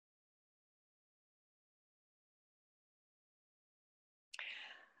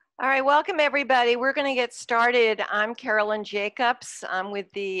All right, welcome everybody. We're going to get started. I'm Carolyn Jacobs. I'm with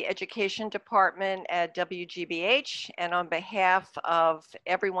the Education Department at WGBH, and on behalf of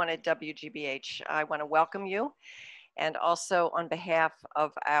everyone at WGBH, I want to welcome you. And also on behalf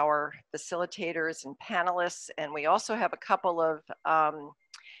of our facilitators and panelists, and we also have a couple of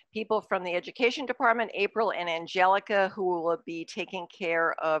people from the Education Department, April and Angelica, who will be taking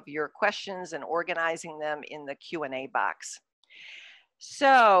care of your questions and organizing them in the Q&A box.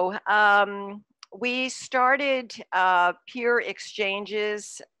 So we started peer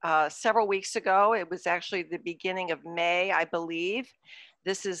exchanges several weeks ago. It was actually the beginning of May, I believe.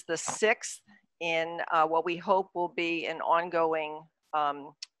 This is the 6th in what we hope will be an ongoing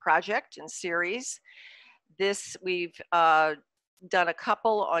project and series. We've done a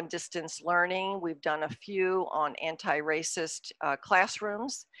couple on distance learning. We've done a few on anti-racist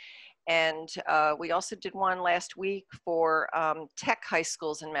classrooms. And we also did one last week for tech high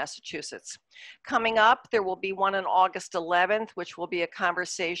schools in Massachusetts. Coming up, there will be one on August 11th, which will be a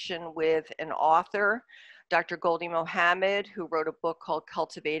conversation with an author, Dr. Goldie Mohammed, who wrote a book called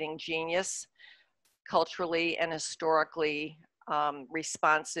Cultivating Genius, Culturally and Historically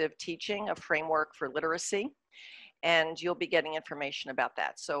Responsive Teaching, a Framework for Literacy. And you'll be getting information about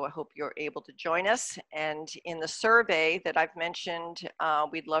that. So I hope you're able to join us. And in the survey that I've mentioned,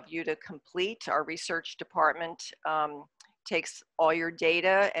 we'd love you to complete. Our research department takes all your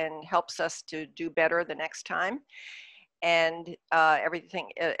data and helps us to do better the next time. And everything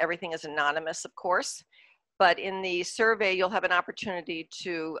is anonymous, of course. But in the survey, you'll have an opportunity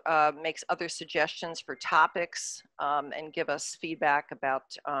to make other suggestions for topics and give us feedback about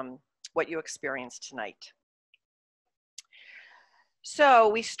what you experienced tonight. So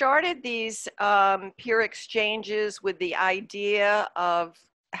we started these peer exchanges with the idea of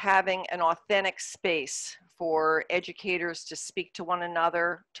having an authentic space for educators to speak to one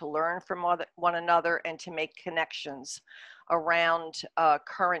another, to learn from one another, and to make connections around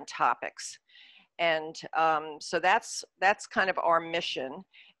current topics. And so that's kind of our mission,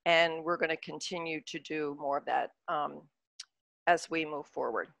 and we're going to continue to do more of that as we move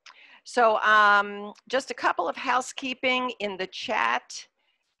forward. So just a couple of housekeeping in the chat.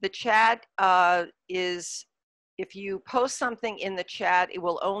 The chat is, if you post something in the chat, it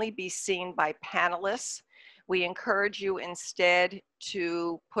will only be seen by panelists. We encourage you instead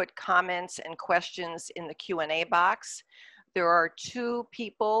to put comments and questions in the Q&A box. There are 2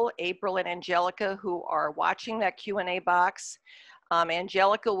 people, April and Angelica, who are watching that Q&A box.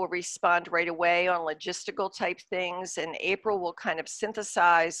 Angelica will respond right away on logistical type things, and April will kind of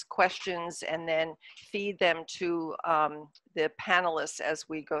synthesize questions and then feed them to the panelists as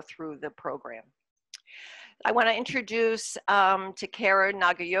we go through the program. I want to introduce Takeru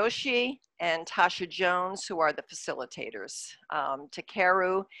Nagayoshi and Tasha Jones, who are the facilitators.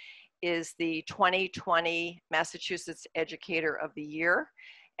 Takeru is the 2020 Massachusetts Educator of the Year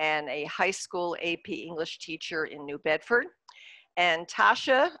and a high school AP English teacher in New Bedford. And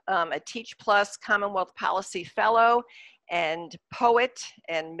Tasha, a Teach Plus Commonwealth Policy Fellow and poet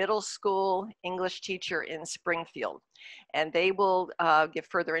and middle school English teacher in Springfield. And they will give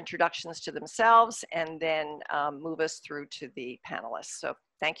further introductions to themselves and then move us through to the panelists. So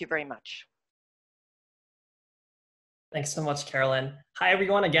thank you very much. Thanks so much, Carolyn. Hi,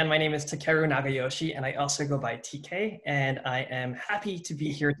 everyone. Again, my name is Takeru Nagayoshi, and I also go by TK. And I am happy to be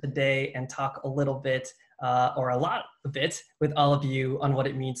here today and talk a little bit or a bit with all of you on what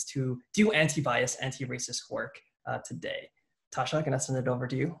it means to do anti-bias, anti-racist work today. Tasha, can I send it over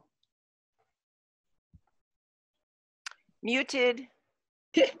to you? Muted.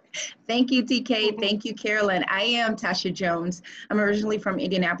 Thank you, TK. Thank you, Carolyn. I am Tasha Jones. I'm originally from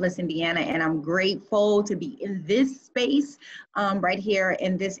Indianapolis, Indiana, and I'm grateful to be in this space right here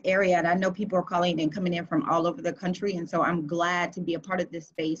in this area. And I know people are calling and coming in from all over the country, and so I'm glad to be a part of this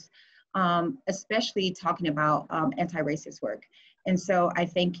space, especially talking about anti-racist work. And so I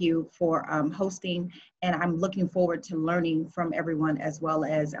thank you for hosting, and I'm looking forward to learning from everyone as well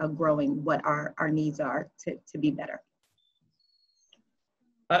as growing what our needs are to be better.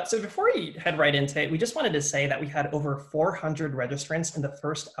 So before we head right into it, we just wanted to say that we had over 400 registrants in the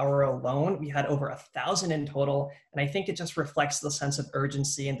first hour alone. We had over 1,000 in total, and I think it just reflects the sense of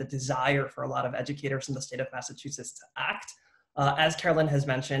urgency and the desire for a lot of educators in the state of Massachusetts to act. As Carolyn has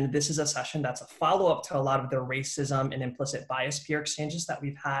mentioned, this is a session that's a follow-up to a lot of the racism and implicit bias peer exchanges that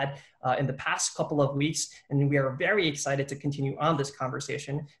we've had in the past couple of weeks, and we are very excited to continue on this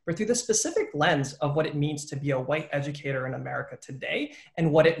conversation, but through the specific lens of what it means to be a white educator in America today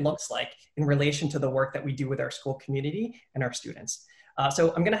and what it looks like in relation to the work that we do with our school community and our students. So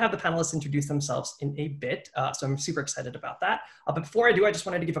I'm going to have the panelists introduce themselves in a bit. So I'm super excited about that. But before I do, I just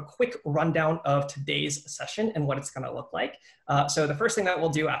wanted to give a quick rundown of today's session and what it's going to look like. So the first thing that we'll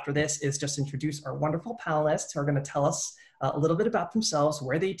do after this is just introduce our wonderful panelists who are going to tell us a little bit about themselves,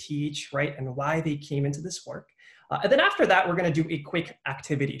 where they teach, right, and why they came into this work. And then after that, we're going to do a quick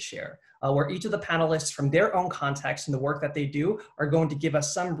activity share where each of the panelists from their own context and the work that they do are going to give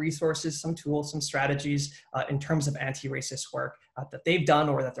us some resources, some tools, some strategies in terms of anti-racist work that they've done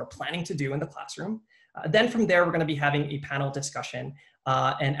or that they're planning to do in the classroom. Then from there, we're going to be having a panel discussion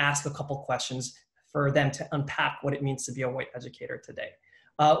and ask a couple questions for them to unpack what it means to be a white educator today.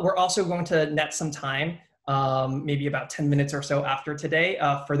 We're also going to net some time, maybe about 10 minutes or so after today,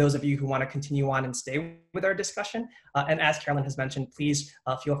 for those of you who want to continue on and stay with our discussion. And as Carolyn has mentioned, please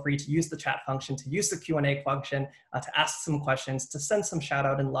feel free to use the chat function, to use the Q&A function, to ask some questions, to send some shout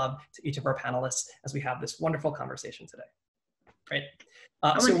out and love to each of our panelists as we have this wonderful conversation today. Great.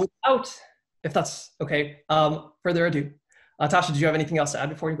 So without, if that's okay, further ado, Tasha, do you have anything else to add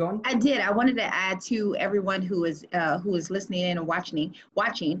before you go on? I did. I wanted to add to everyone who is listening in and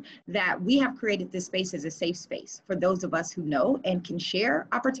watching that we have created this space as a safe space for those of us who know and can share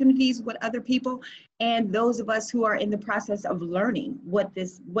opportunities with other people, and those of us who are in the process of learning what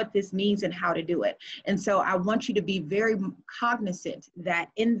this means and how to do it. And so I want you to be very cognizant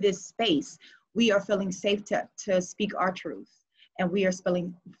that in this space, we are feeling safe to speak our truth. And we are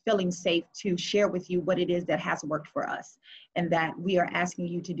feeling safe to share with you what it is that has worked for us, and that we are asking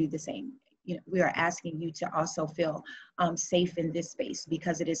you to do the same. You know, we are asking you to also feel safe in this space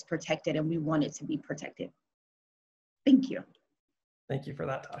because it is protected and we want it to be protected. Thank you. Thank you for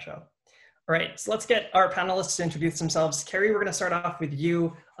that, Tasha. All right, so let's get our panelists to introduce themselves. Carrie, we're going to start off with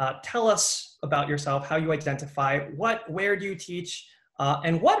you. Tell us about yourself, how you identify, where do you teach,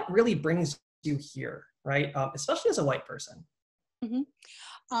 and what really brings you here, right? Especially as a white person.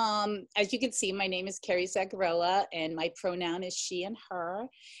 Mm-hmm. As you can see, my name is Carrie Zagarella, and my pronoun is she and her.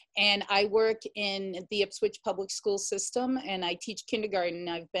 And I work in the Ipswich public school system, and I teach kindergarten.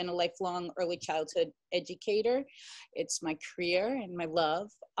 I've been a lifelong early childhood educator. It's my career and my love.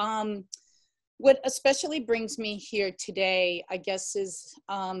 What especially brings me here today, I guess, is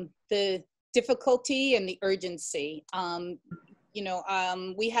the difficulty and the urgency.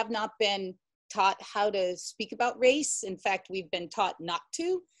 We have not been taught how to speak about race. In fact, we've been taught not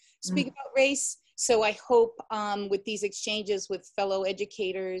to speak about race. So I hope with these exchanges with fellow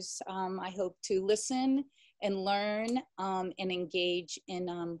educators, I hope to listen and learn and engage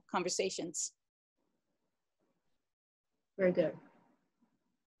in conversations. Very good.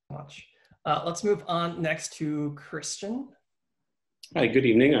 Much. Let's move on next to Christian. Hi, good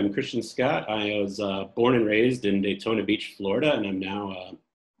evening. I'm Christian Scott. I was born and raised in Daytona Beach, Florida, and I'm now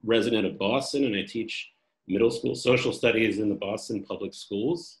resident of Boston, and I teach middle school social studies in the Boston public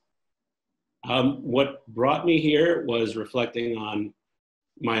schools. What brought me here was reflecting on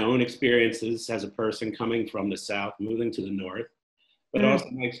my own experiences as a person coming from the South, moving to the North, but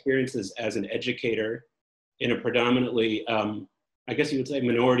also my experiences as an educator in a predominantly, I guess you would say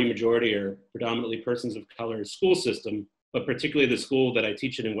minority majority or predominantly persons of color school system, but particularly the school that I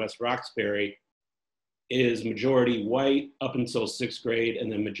teach in West Roxbury is majority white up until 6th grade,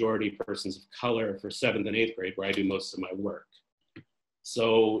 and then majority persons of color for 7th and 8th grade, where I do most of my work.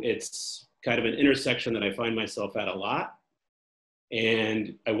 So it's kind of an intersection that I find myself at a lot.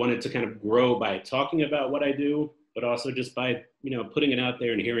 And I wanted to kind of grow by talking about what I do, but also just by, putting it out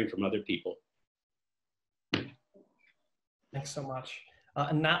there and hearing from other people. Thanks so much.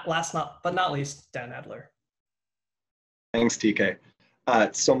 And last but not least, Dan Adler. Thanks, TK.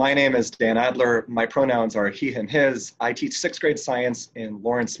 So my name is Dan Adler. My pronouns are he, him, his. I teach 6th grade science in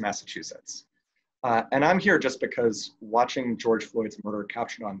Lawrence, Massachusetts. And I'm here just because watching George Floyd's murder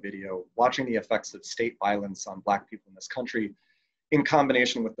captured on video, watching the effects of state violence on Black people in this country, in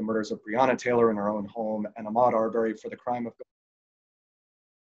combination with the murders of Breonna Taylor in her own home and Ahmaud Arbery for the crime of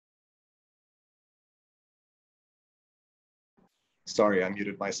Sorry, I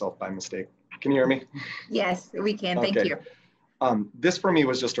muted myself by mistake. Can you hear me? Yes, we can. Thank you. This for me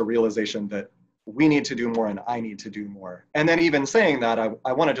was just a realization that we need to do more and I need to do more. And then even saying that,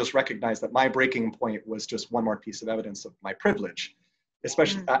 I want to just recognize that my breaking point was just one more piece of evidence of my privilege,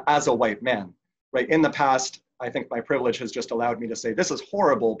 especially as a white man, right? In the past, I think my privilege has just allowed me to say, this is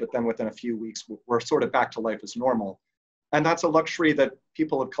horrible, but then within a few weeks, we're sort of back to life as normal. And that's a luxury that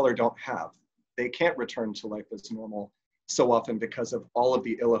people of color don't have. They can't return to life as normal so often because of all of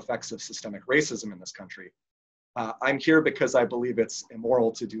the ill effects of systemic racism in this country. I'm here because I believe it's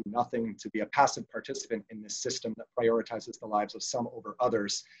immoral to do nothing, to be a passive participant in this system that prioritizes the lives of some over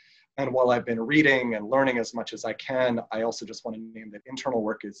others. And while I've been reading and learning as much as I can, I also just want to name that internal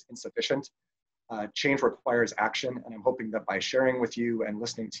work is insufficient. Change requires action, and I'm hoping that by sharing with you and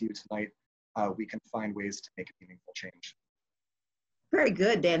listening to you tonight, we can find ways to make a meaningful change. Very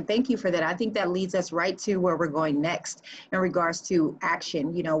good, Dan. Thank you for that. I think that leads us right to where we're going next in regards to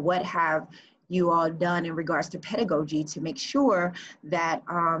action. You know, what have you all done in regards to pedagogy to make sure that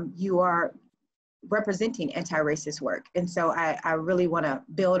you are representing anti-racist work? And so I really want to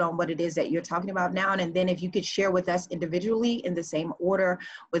build on what it is that you're talking about now. And then if you could share with us individually in the same order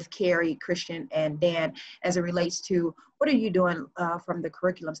with Carrie, Christian, and Dan, as it relates to what are you doing from the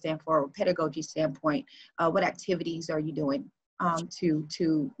curriculum standpoint or pedagogy standpoint? What activities are you doing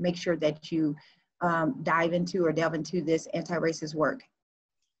to make sure that you delve into this anti-racist work?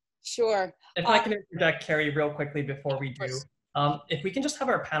 Sure. If I can interject, Carrie, real quickly before we do. If we can just have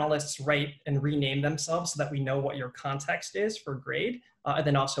our panelists write and rename themselves so that we know what your context is for grade, and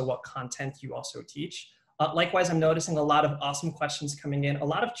then also what content you also teach. Likewise, I'm noticing a lot of awesome questions coming in, a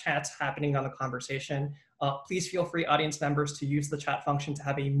lot of chats happening on the conversation. Please feel free, audience members, to use the chat function to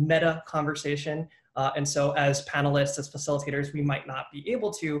have a meta conversation. And so as panelists, as facilitators, we might not be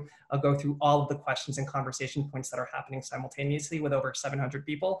able to go through all of the questions and conversation points that are happening simultaneously with over 700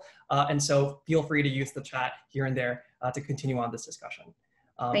 people. And so feel free to use the chat here and there to continue on this discussion.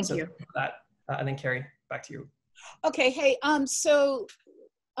 Thank you. For that, and then Carrie, back to you. Okay, hey, a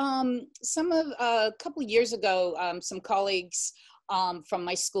couple years ago, some colleagues from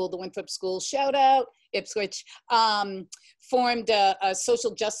my school, the Winthrop School, shout out, Ipswich, formed a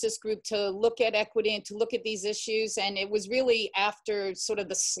social justice group to look at equity and to look at these issues. And it was really after sort of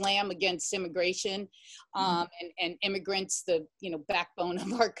the slam against immigration and immigrants, the backbone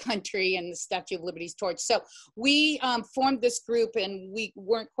of our country, and the Statue of Liberty's torch. So we formed this group, and we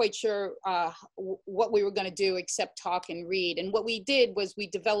weren't quite sure what we were going to do except talk and read. And what we did was we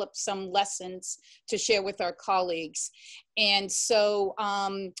developed some lessons to share with our colleagues. And so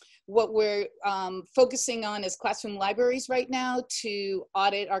what we're focusing on is classroom libraries right now, to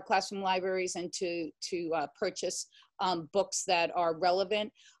audit our classroom libraries and to purchase books that are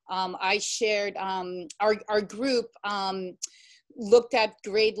relevant. I shared, our group looked at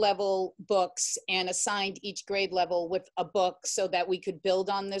grade level books and assigned each grade level with a book so that we could build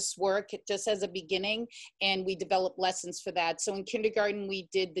on this work just as a beginning, and we developed lessons for that. So in kindergarten, we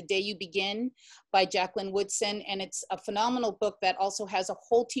did The Day You Begin by Jacqueline Woodson, and it's a phenomenal book that also has a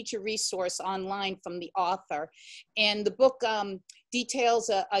whole teacher resource online from the author. And the book details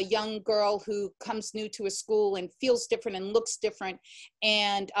a young girl who comes new to a school and feels different and looks different,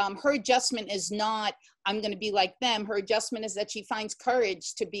 and her adjustment is not, I'm going to be like them. Her adjustment is that she finds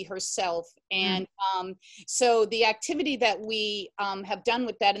courage to be herself. And so the activity that we have done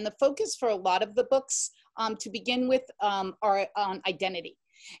with that, and the focus for a lot of the books to begin with are on identity.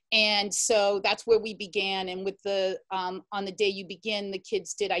 And so that's where we began. And with the on The Day You Begin, the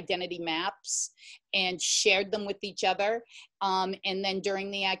kids did identity maps and shared them with each other. And then during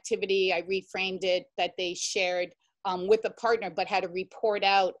the activity, I reframed it that they shared with a partner, but had to report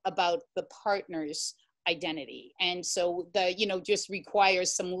out about the partner's identity. And so the, just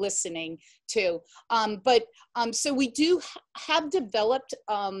requires some listening too. So we do have developed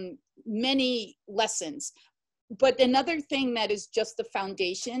many lessons. But another thing that is just the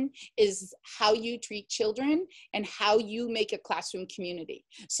foundation is how you treat children and how you make a classroom community.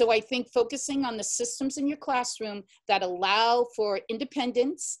 So I think focusing on the systems in your classroom that allow for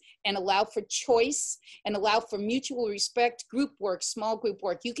independence and allow for choice and allow for mutual respect, group work, small group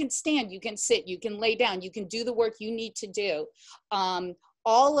work. You can stand, you can sit, you can lay down, you can do the work you need to do.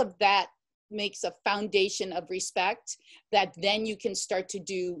 All of that makes a foundation of respect that then you can start to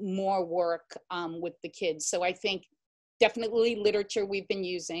do more work with the kids. So I think definitely literature we've been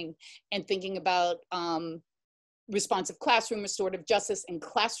using, and thinking about responsive classroom, restorative justice, and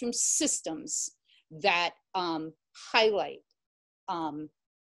classroom systems that highlight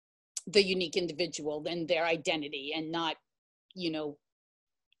the unique individual and their identity, and not,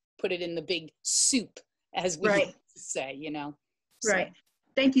 put it in the big soup, as we used to say, So. Right.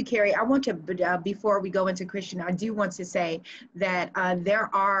 Thank you, Carrie. I want to, before we go into Christian, I do want to say that there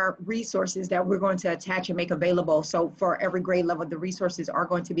are resources that we're going to attach and make available. So for every grade level, the resources are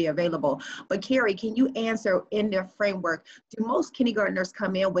going to be available. But Carrie, can you answer in their framework, do most kindergartners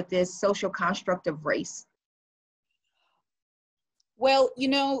come in with this social construct of race? Well,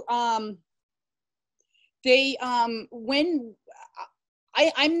 I'm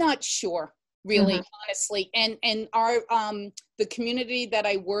not sure. Really, honestly, and our the community that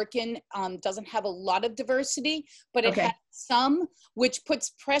I work in doesn't have a lot of diversity, but it has some, which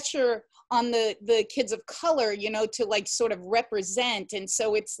puts pressure the kids of color, you know, to like sort of represent. And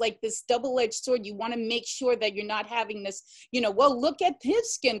so it's like this double-edged sword. You want to make sure that you're not having this, you know, well, look at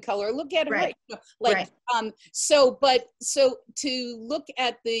his skin color, look at her, Right. you know, like, Right. so to look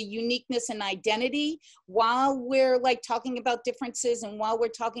at the uniqueness and identity while we're like talking about differences, and while we're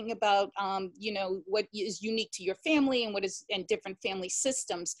talking about, you know, what is unique to your family and what is in different family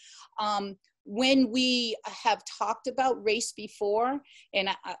systems. When we have talked about race before, and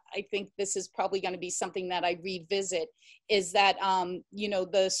I think this is probably going to be something that I revisit, is that, you know,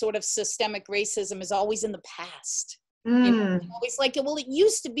 the sort of systemic racism is always in the past. You know, it's always like, well, it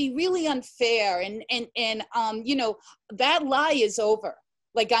used to be really unfair. And you know, that lie is over.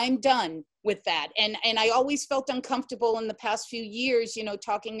 Like, I'm done with that. And I always felt uncomfortable in the past few years, you know,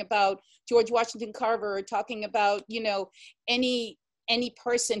 talking about George Washington Carver, or talking about, you know, any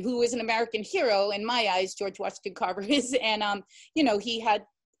person who is an American hero. In my eyes, George Washington Carver is. And, you know, he had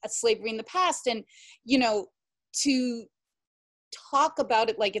a slavery in the past. And, you know, to talk about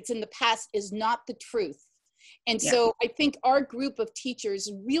it like it's in the past is not the truth. And so I think our group of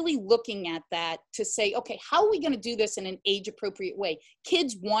teachers really looking at that to say, okay, how are we going to do this in an age appropriate way?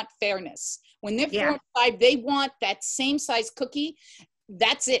 Kids want fairness. When they're 4 and 5, they want that same size cookie.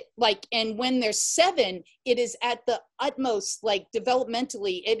 That's it. Like, and when they're 7, it is at the utmost, like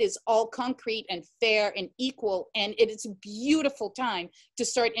developmentally, it is all concrete and fair and equal. And it is a beautiful time to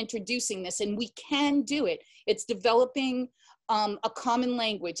start introducing this. And we can do it. It's developing a common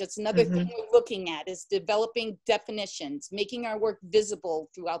language. That's another thing we're looking at, is developing definitions, making our work visible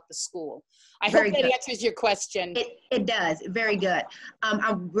throughout the school. I hope that answers your question. It does. Very good.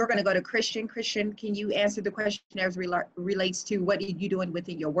 We're going to go to Christian. Christian, can you answer the question as relates to what are you doing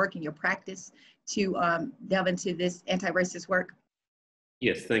within your work and your practice to delve into this anti-racist work?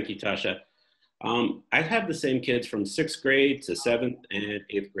 Yes, thank you, Tasha. I have the same kids from 6th grade to 7th and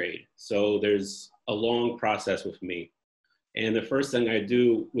 8th grade. So there's a long process with me. And the first thing I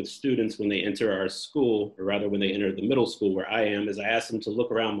do with students when they enter our school, or rather when they enter the middle school where I am, is I ask them to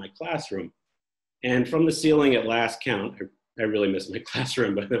look around my classroom. And from the ceiling at last count, I really miss my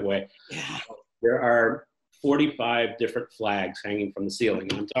classroom, by the way, there are 45 different flags hanging from the ceiling.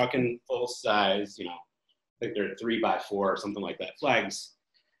 And I'm talking full size, you know, I think they're 3x4 or something like that, flags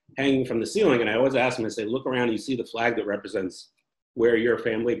hanging from the ceiling. And I always ask them, I say, look around, you see the flag that represents where your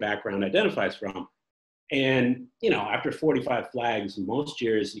family background identifies from. And, you know, after 45 flags, most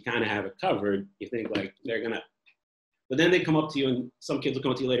years you kind of have it covered. You think like they're gonna, but then they come up to you, and some kids will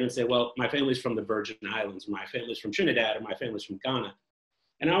come up to you later and say, well, my family's from the Virgin Islands, my family's from Trinidad, or my family's from Ghana.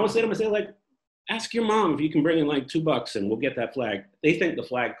 And I always say to them, I say, like, ask your mom if you can bring in like $2 and we'll get that flag. They think the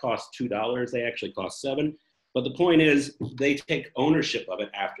flag costs $2. They actually cost $7. But the point is, they take ownership of it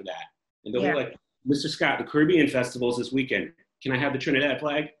after that. And they'll be like, Mr. Scott, the Caribbean Festival's this weekend. Can I have the Trinidad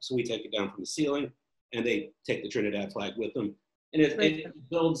flag? So we take it down from the ceiling, and they take the Trinidad flag with them. And it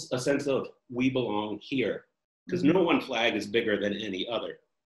builds a sense of we belong here, because no one flag is bigger than any other.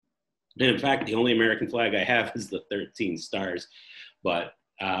 And in fact, the only American flag I have is the 13 stars. But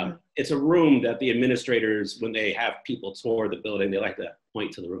it's a room that the administrators, when they have people tour the building, they like to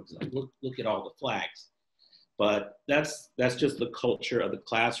point to the room, like, look at all the flags. But that's just the culture of the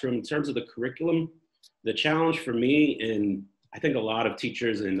classroom. In terms of the curriculum, the challenge for me, and I think a lot of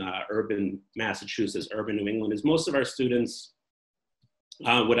teachers in urban Massachusetts, urban New England, is most of our students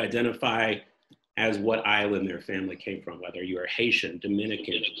would identify as what island their family came from, whether you are Haitian,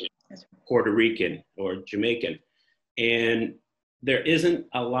 Dominican, Puerto Rican, or Jamaican. And there isn't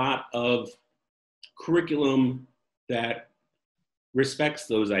a lot of curriculum that respects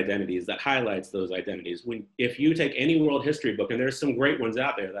those identities, that highlights those identities. If you take any world history book, and there's some great ones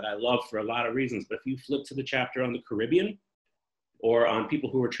out there that I love for a lot of reasons, but if you flip to the chapter on the Caribbean, or on people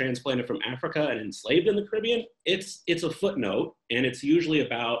who were transplanted from Africa and enslaved in the Caribbean, it's a footnote, and it's usually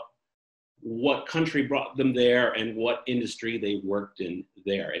about what country brought them there and what industry they worked in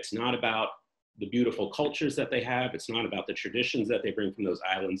there. It's not about the beautiful cultures that they have. It's not about the traditions that they bring from those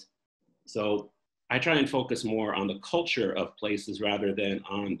islands. So I try and focus more on the culture of places rather than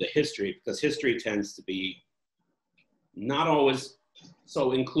on the history, because history tends to be not always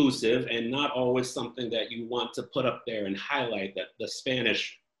so inclusive, and not always something that you want to put up there and highlight that the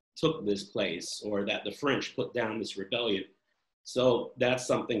Spanish took this place, or that the French put down this rebellion. So that's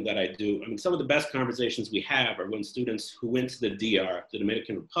something that I do. I mean, some of the best conversations we have are when students who went to the DR, the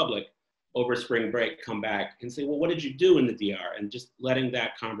Dominican Republic, over spring break come back and say, well, what did you do in the DR? And just letting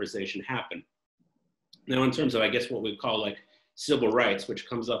that conversation happen. Now, in terms of, I guess, what we call like civil rights, which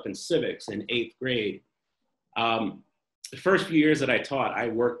comes up in civics in 8th grade, the first few years that I taught, I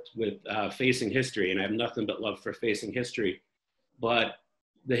worked with Facing History, and I have nothing but love for Facing History. But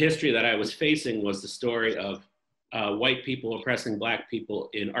the history that I was facing was the story of white people oppressing Black people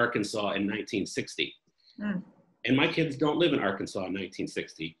in Arkansas in 1960. Mm. And my kids don't live in Arkansas in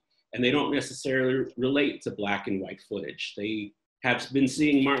 1960, and they don't necessarily relate to Black and white footage. They have been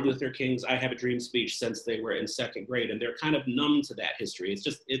seeing Martin Luther King's I Have a Dream speech since they were in 2nd grade, and they're kind of numb to that history.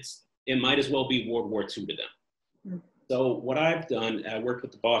 It might as well be World War II to them. Mm. So what I've done, I worked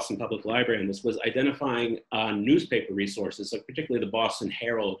with the Boston Public Library on this, was identifying newspaper resources, so particularly the Boston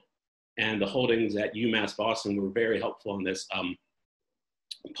Herald and the holdings at UMass Boston were very helpful on this,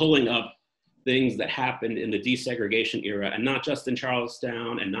 pulling up things that happened in the desegregation era, and not just in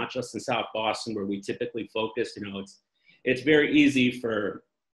Charlestown and not just in South Boston where we typically focus. You know, it's very easy for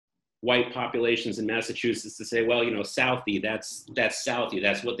white populations in Massachusetts to say, well, you know, Southie, that's Southie,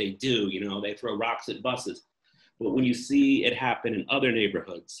 that's what they do, you know, they throw rocks at buses. But when you see it happen in other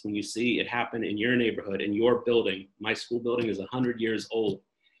neighborhoods, when you see it happen in your neighborhood, in your building, my school building is 100 years old.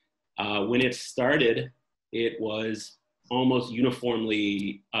 When it started, it was almost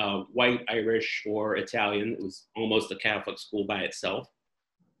uniformly white, Irish, or Italian. It was almost a Catholic school by itself.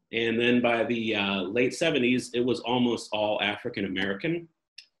 And then by the late 70s, it was almost all African American.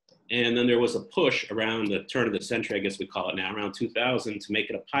 And then there was a push around the turn of the century, I guess we call it now, around 2000, to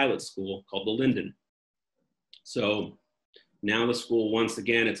make it a pilot school called the Linden. So now the school, once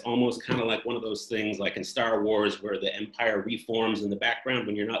again, it's almost kind of like one of those things like in Star Wars where the Empire reforms in the background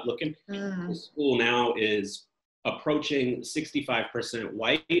when you're not looking. Mm. The school now is approaching 65%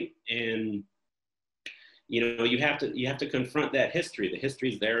 white, and you know, you have to confront that history. The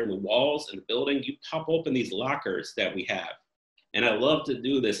history is there in the walls and the building. You pop open these lockers that we have. And I love to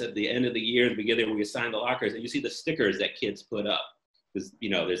do this at the end of the year, the beginning where we assign the lockers, and you see the stickers that kids put up. Because, you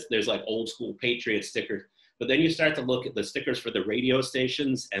know, there's like old school Patriot stickers. But then you start to look at the stickers for the radio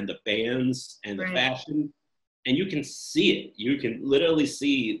stations and the bands and the fashion, and you can see it. You can literally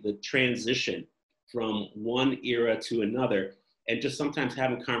see the transition from one era to another. And just sometimes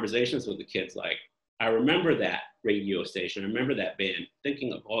having conversations with the kids like, I remember that radio station, I remember that band,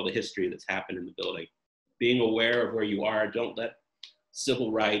 thinking of all the history that's happened in the building, being aware of where you are. Don't let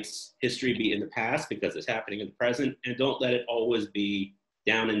civil rights history be in the past because it's happening in the present, and don't let it always be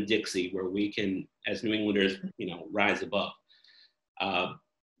down in Dixie where we can, as New Englanders, you know, rise above.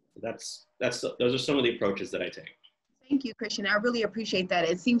 Those are some of the approaches that I take. Thank you, Christian. I really appreciate that.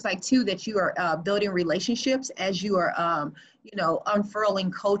 It seems like too that you are building relationships as you are, you know,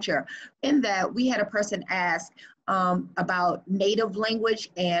 unfurling culture. In that, we had a person ask about native language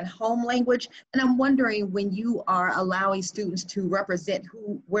and home language, and I'm wondering, when you are allowing students to represent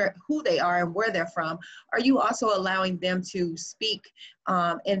who they are and where they're from, are you also allowing them to speak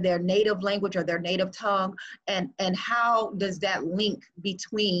in their native language or their native tongue, and how does that link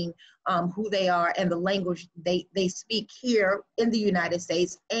between who they are and the language they speak here in the United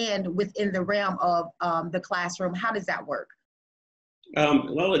States and within the realm of the classroom? How does that work?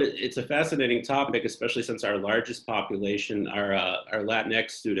 Well, it's a fascinating topic, especially since our largest population are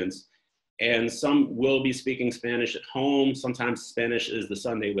Latinx students. And some will be speaking Spanish at home. Sometimes Spanish is the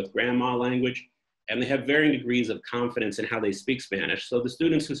Sunday with grandma language. And they have varying degrees of confidence in how they speak Spanish. So the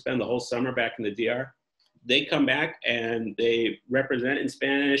students who spend the whole summer back in the DR, they come back and they represent in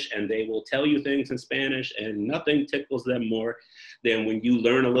Spanish, and they will tell you things in Spanish, and nothing tickles them more than when you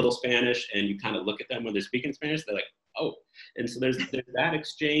learn a little Spanish and you kind of look at them when they're speaking Spanish, they're like, oh. And so there's that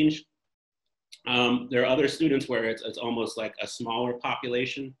exchange. There are other students where it's almost like a smaller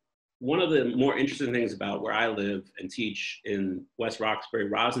population. One of the more interesting things about where I live and teach in West Roxbury,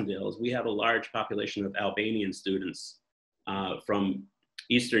 Rosendale, is we have a large population of Albanian students from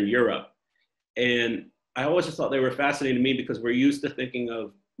Eastern Europe. And I always just thought they were fascinating to me because we're used to thinking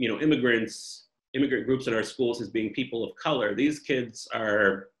of, you know, immigrant groups in our schools as being people of color. These kids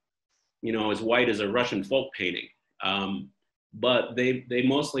are, you know, as white as a Russian folk painting. But they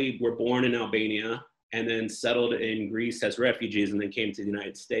mostly were born in Albania and then settled in Greece as refugees and then came to the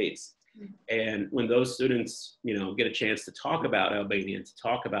United States. And when those students, you know, get a chance to talk about Albania and to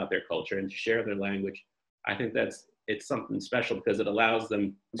talk about their culture and to share their language, I think it's something special because it allows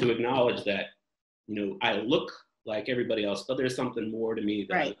them to acknowledge that, you know, I look like everybody else, but there's something more to me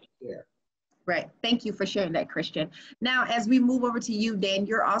that I share. Right. Thank you for sharing that, Christian. Now, as we move over to you, Dan,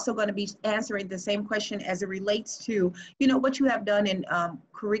 you're also going to be answering the same question as it relates to, you know, what you have done in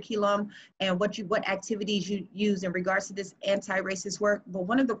curriculum and what activities you use in regards to this anti-racist work. But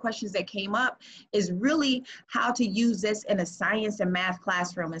one of the questions that came up is really how to use this in a science and math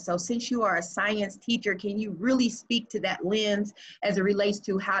classroom. And so since you are a science teacher, can you really speak to that lens as it relates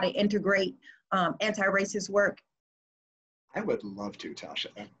to how to integrate anti-racist work? I would love to, Tasha.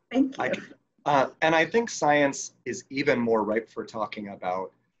 Thank you. And I think science is even more ripe for talking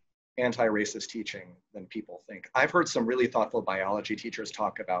about anti-racist teaching than people think. I've heard some really thoughtful biology teachers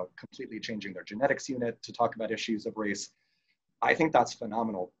talk about completely changing their genetics unit to talk about issues of race. I think that's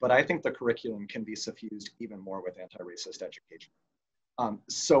phenomenal, but I think the curriculum can be suffused even more with anti-racist education.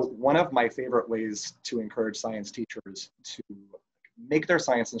 So one of my favorite ways to encourage science teachers to make their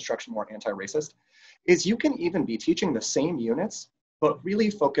science instruction more anti-racist is you can even be teaching the same units, but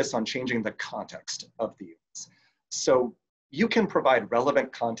really focus on changing the context of the units. So you can provide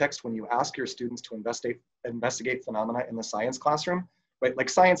relevant context when you ask your students to investigate phenomena in the science classroom, right? Like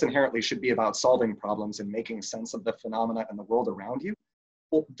science inherently should be about solving problems and making sense of the phenomena and the world around you.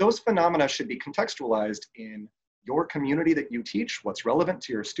 Well, those phenomena should be contextualized in your community that you teach, what's relevant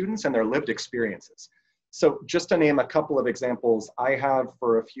to your students and their lived experiences. So just to name a couple of examples, I have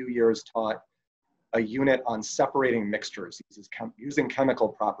for a few years taught a unit on separating mixtures using chemical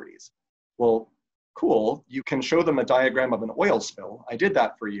properties. Well, cool, you can show them a diagram of an oil spill. I did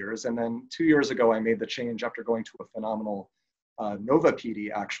that for years, and then 2 years ago, I made the change after going to a phenomenal Nova PD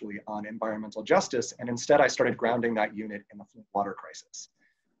actually on environmental justice, and instead I started grounding that unit in the Flint water crisis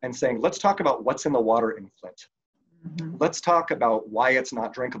and saying, let's talk about what's in the water in Flint. Let's talk about why it's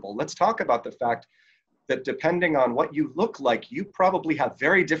not drinkable. Let's talk about the fact that depending on what you look like, you probably have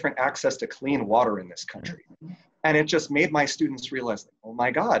very different access to clean water in this country. And it just made my students realize, oh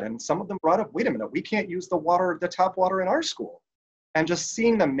my God, and some of them brought up, wait a minute, we can't use the tap water in our school. And just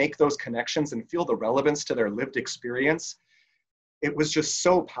seeing them make those connections and feel the relevance to their lived experience, it was just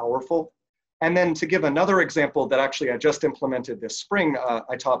so powerful. And then to give another example that actually I just implemented this spring,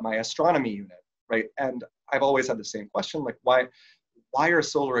 I taught my astronomy unit, right? And I've always had the same question, like why are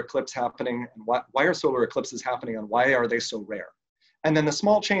solar eclipses happening? And why are solar eclipses happening and why are they so rare? And then the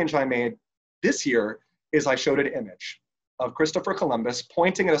small change I made this year is I showed an image of Christopher Columbus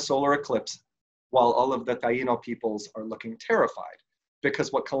pointing at a solar eclipse while all of the Taino peoples are looking terrified.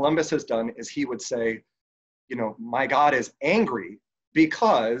 Because what Columbus has done is he would say, you know, my God is angry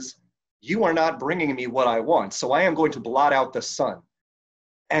because you are not bringing me what I want. So I am going to blot out the sun.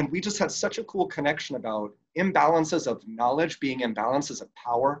 And we just had such a cool connection about imbalances of knowledge being imbalances of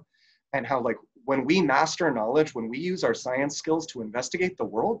power, and how like when we master knowledge, when we use our science skills to investigate the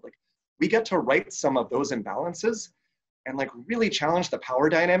world, like we get to right some of those imbalances and like really challenge the power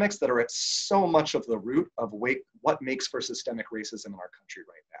dynamics that are at so much of the root of what makes for systemic racism in our country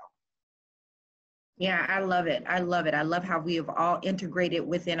right now. Yeah, I love it. I love it. I love how we have all integrated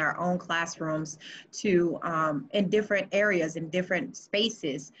within our own classrooms to in different areas, in different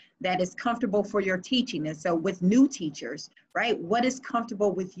spaces that is comfortable for your teaching. And so with new teachers, right, what is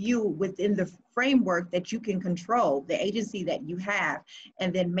comfortable with you within the framework that you can control, the agency that you have,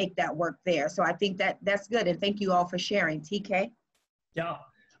 and then make that work there. So I think that that's good. And thank you all for sharing. TK? Yeah.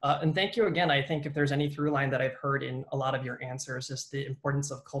 And thank you again. I think if there's any through line that I've heard in a lot of your answers is the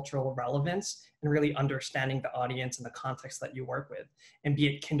importance of cultural relevance and really understanding the audience and the context that you work with. And be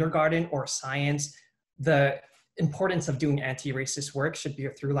it kindergarten or science, the importance of doing anti-racist work should be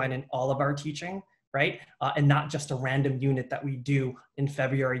a through line in all of our teaching, right? And not just a random unit that we do in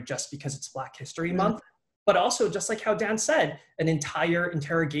February just because it's Black History Month. But also, just like how Dan said, an entire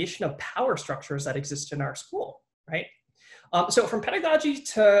interrogation of power structures that exist in our school, right? So from pedagogy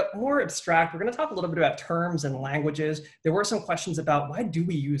to more abstract, we're going to talk a little bit about terms and languages. There were some questions about why do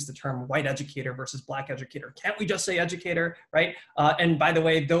we use the term white educator versus Black educator? Can't we just say educator, right? And by the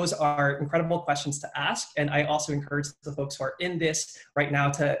way, those are incredible questions to ask. And I also encourage the folks who are in this right now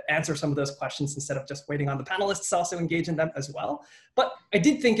to answer some of those questions instead of just waiting on the panelists to also engage in them as well. But I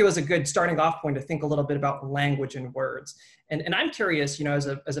did think it was a good starting off point to think a little bit about language and words. And I'm curious, you know,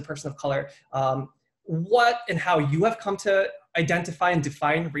 as a person of color, what and how you have come to identify and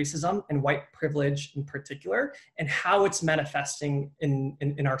define racism and white privilege in particular, and how it's manifesting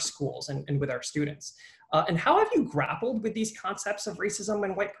in our schools and with our students. And how have you grappled with these concepts of racism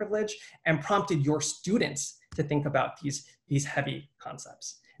and white privilege and prompted your students to think about these heavy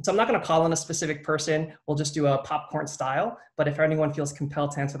concepts? And so I'm not going to call on a specific person. We'll just do a popcorn style. But if anyone feels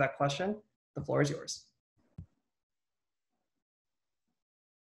compelled to answer that question, the floor is yours.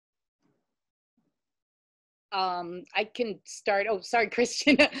 I can start. Oh, sorry,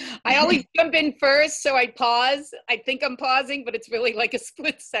 Christian. I always jump in first, so I pause. I think I'm pausing, but it's really like a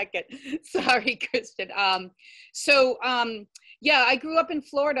split second. Sorry, Christian. Yeah, I grew up in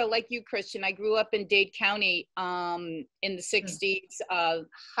Florida like you, Christian. I grew up in Dade County in the 60s,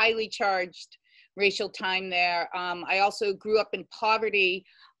 highly charged racial time there. I also grew up in poverty,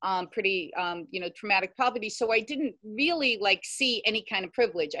 pretty, traumatic poverty. So I didn't really like see any kind of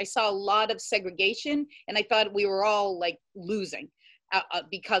privilege. I saw a lot of segregation and I thought we were all like losing.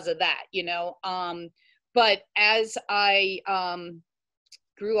 because of that, you know. But as I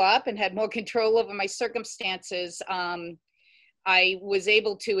grew up and had more control over my circumstances, I was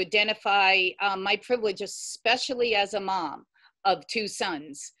able to identify my privilege, especially as a mom of two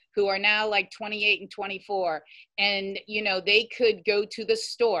sons who are now like 28 and 24. And, you know, they could go to the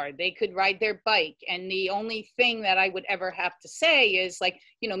store, they could ride their bike. And the only thing that I would ever have to say is like,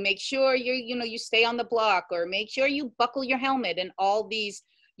 you know, make sure you stay on the block, or make sure you buckle your helmet, and all these,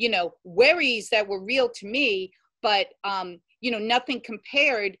 you know, worries that were real to me, but, you know, nothing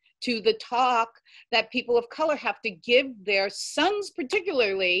compared to the talk that people of color have to give their sons,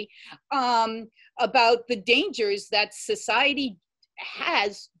 particularly, about the dangers that society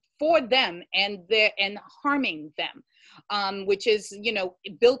has for them and harming them, which is, you know,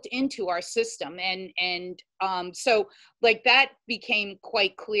 built into our system. And so like that became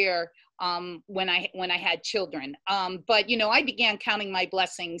quite clear when I had children. But, you know, I began counting my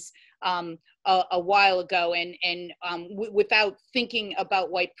blessings a while ago, and without thinking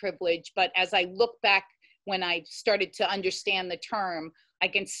about white privilege. But as I look back, when I started to understand the term, I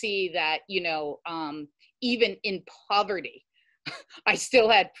can see that, you know, even in poverty, I still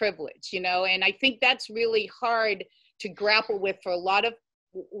had privilege, you know. And I think that's really hard to grapple with for a lot of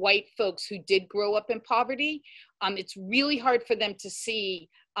white folks who did grow up in poverty. It's really hard for them to see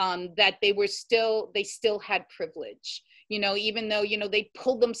that they still had privilege, you know, even though, you know, they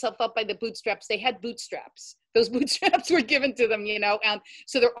pulled themselves up by the bootstraps. They had bootstraps. Those bootstraps were given to them, you know,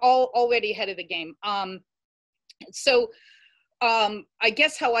 so they're all already ahead of the game. So I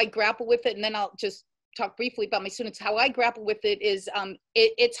guess how I grapple with it, and then I'll just talk briefly about my students. How I grapple with it is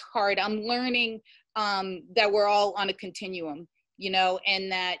it's hard. I'm learning that we're all on a continuum, you know,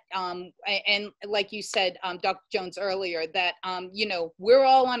 and that, and like you said, Dr. Jones earlier, that, you know, we're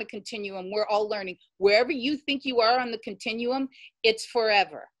all on a continuum. We're all learning. Wherever you think you are on the continuum, it's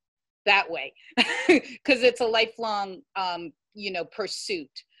forever that way, because it's a lifelong, you know, pursuit.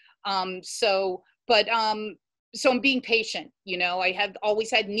 So I'm being patient, you know. I have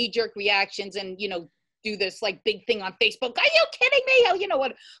always had knee-jerk reactions and, you know, do this like big thing on Facebook. Are you kidding me? Hell, you know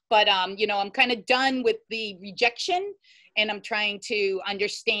what? But, you know, I'm kind of done with the rejection, and I'm trying to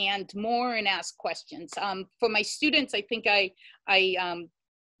understand more and ask questions. For my students, I think I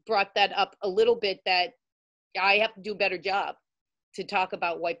brought that up a little bit, that I have to do a better job to talk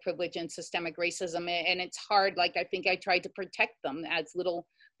about white privilege and systemic racism. And it's hard. Like, I think I tried to protect them as little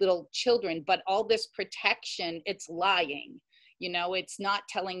children, but all this protection, it's lying. You know, it's not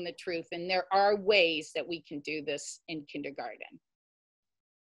telling the truth. And there are ways that we can do this in kindergarten.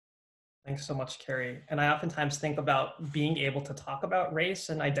 Thanks so much, Carrie. And I oftentimes think about being able to talk about race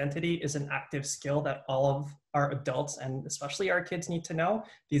and identity is an active skill that all of our adults and especially our kids need to know.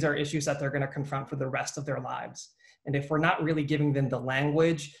 These are issues that they're going to confront for the rest of their lives. And if we're not really giving them the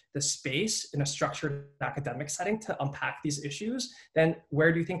language, the space in a structured academic setting to unpack these issues, then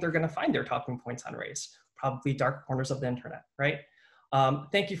where do you think they're going to find their talking points on race? Probably dark corners of the internet, right?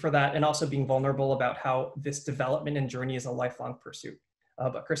 Thank you for that. And also being vulnerable about how this development and journey is a lifelong pursuit.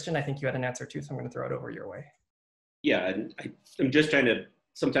 But Christian, I think you had an answer too, so I'm going to throw it over your way. Yeah, and I'm just trying to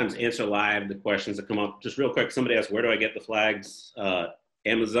sometimes answer live the questions that come up. Just real quick, somebody asked, where do I get the flags?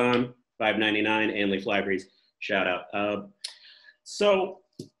 Amazon, $5.99, Ann Leaf Libraries, shout out. So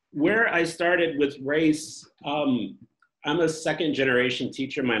where I started with race, I'm a second generation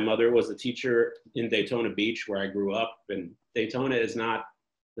teacher. My mother was a teacher in Daytona Beach, where I grew up, and Daytona is not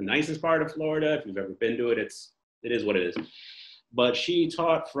the nicest part of Florida. If you've ever been to it, it is what it is. But she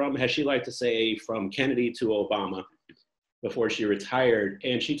taught from, as she liked to say, from Kennedy to Obama before she retired.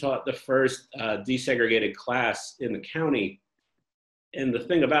 And she taught the first desegregated class in the county. And the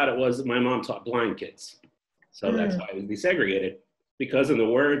thing about it was that my mom taught blind kids. So that's why it was desegregated, because in the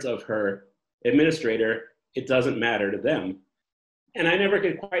words of her administrator, it doesn't matter to them. And I never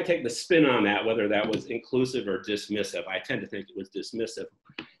could quite take the spin on that, whether that was inclusive or dismissive. I tend to think it was dismissive.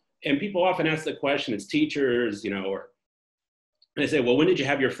 And people often ask the question as teachers, you know, or they say, well, when did you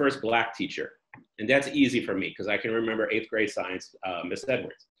have your first Black teacher? And that's easy for me, because I can remember 8th grade science, Miss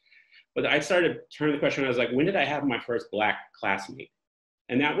Edwards. But I started turning the question, I was like, when did I have my first Black classmate?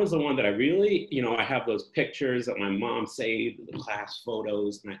 And that was the one that I really, you know, I have those pictures that my mom saved, the class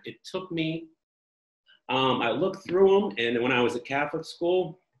photos, and it took me, I looked through them, and when I was at Catholic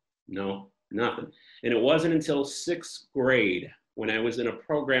school, no, nothing. And it wasn't until 6th grade, when I was in a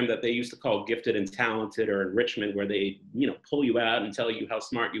program that they used to call Gifted and Talented, or enrichment, where they, you know, pull you out and tell you how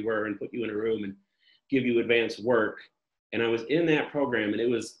smart you were and put you in a room and give you advanced work. And I was in that program, and it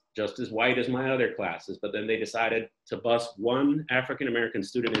was just as white as my other classes, but then they decided to bus one African-American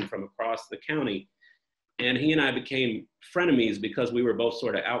student in from across the county. And he and I became frenemies because we were both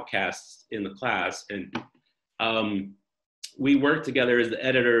sort of outcasts in the class. And we worked together as the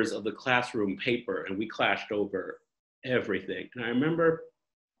editors of the classroom paper, and we clashed over everything. And I remember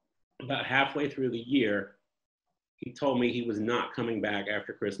about halfway through the year, he told me he was not coming back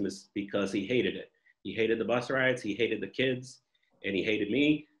after Christmas because he hated it. He hated the bus rides, he hated the kids, and he hated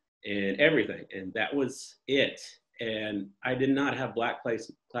me and everything. And that was it. And I did not have Black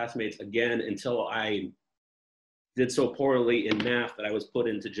classmates again until I did so poorly in math that I was put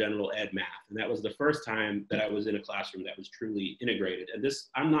into general ed math. And that was the first time that I was in a classroom that was truly integrated. And this,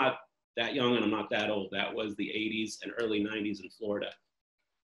 I'm not that young and I'm not that old. That was the 80s and early 90s in Florida.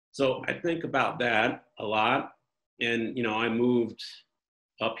 So I think about that a lot. And, you know, I moved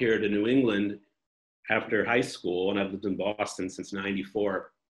up here to New England after high school, and I've lived in Boston since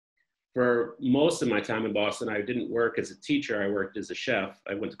 '94. For most of my time in Boston, I didn't work as a teacher. I worked as a chef.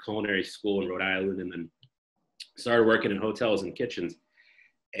 I went to culinary school in Rhode Island and then started working in hotels and kitchens.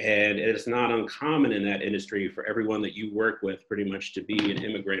 And it's not uncommon in that industry for everyone that you work with pretty much to be an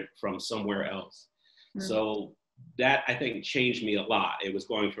immigrant from somewhere else. Mm-hmm. So that, I think, changed me a lot. It was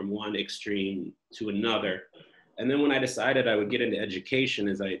going from one extreme to another. And then when I decided I would get into education,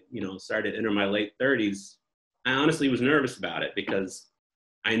 as I, you know, started to enter my late 30s, I honestly was nervous about it because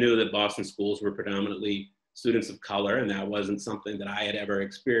I knew that Boston schools were predominantly students of color, and that wasn't something that I had ever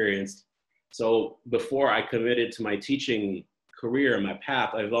experienced. So before I committed to my teaching career and my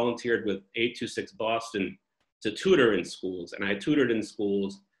path, I volunteered with 826 Boston to tutor in schools. And I tutored in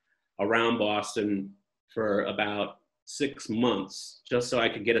schools around Boston for about 6 months, just so I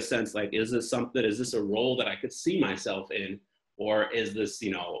could get a sense, like, is this something, is this a role that I could see myself in? Or is this,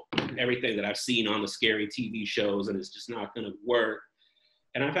 you know, everything that I've seen on the scary TV shows and it's just not gonna work?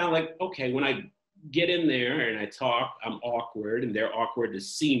 And I found like, okay, when I get in there and I talk, I'm awkward and they're awkward to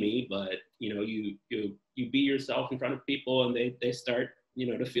see me, but you know, you be yourself in front of people and they start, you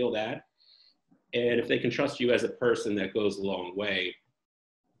know, to feel that. And if they can trust you as a person, that goes a long way.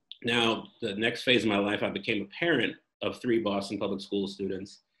 Now, the next phase of my life, I became a parent of 3 Boston public school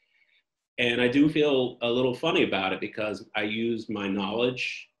students. And I do feel a little funny about it because I used my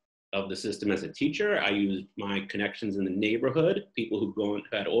knowledge of the system as a teacher. I used my connections in the neighborhood, people who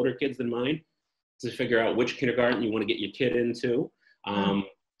had older kids than mine, to figure out which kindergarten you want to get your kid into,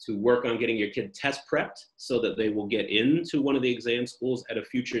 to work on getting your kid test prepped so that they will get into one of the exam schools at a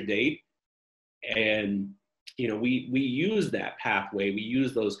future date. And you know, we use that pathway, we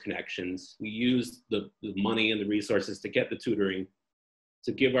use those connections, we use the money and the resources to get the tutoring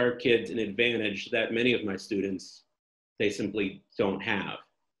to give our kids an advantage that many of my students, they simply don't have.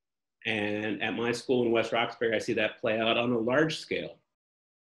 And at my school in West Roxbury, I see that play out on a large scale.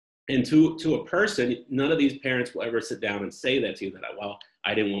 And to a person, none of these parents will ever sit down and say that to you, that, well,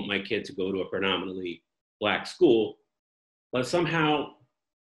 I didn't want my kid to go to a predominantly Black school, but somehow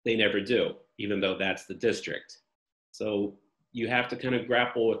they never do, even though that's the district. So you have to kind of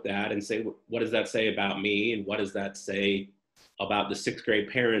grapple with that and say, what does that say about me? And what does that say about the 6th grade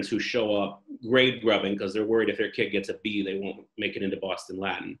parents who show up grade grubbing because they're worried if their kid gets a B, they won't make it into Boston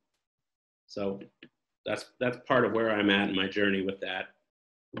Latin. So that's part of where I'm at in my journey with that.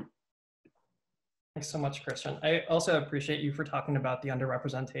 Thanks so much, Christian. I also appreciate you for talking about the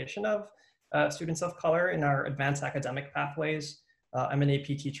underrepresentation of students of color in our advanced academic pathways. I'm an AP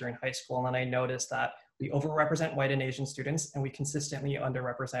teacher in high school, and I noticed that we overrepresent white and Asian students, and we consistently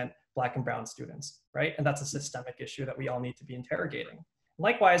underrepresent Black and brown students, right? And that's a systemic issue that we all need to be interrogating.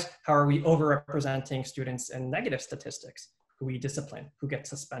 Likewise, how are we overrepresenting students in negative statistics? Who we discipline, who get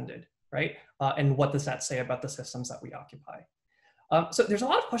suspended, right? And what does that say about the systems that we occupy? So there's a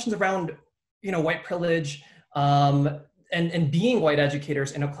lot of questions around, you know, white privilege and being white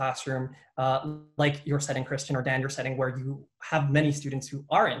educators in a classroom, like your setting, Christian, or Dan, your setting, where you have many students who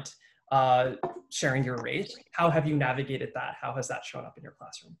aren't sharing your race. How have you navigated that? How has that shown up in your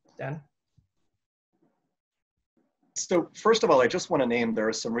classroom? Dan? So first of all, I just want to name, there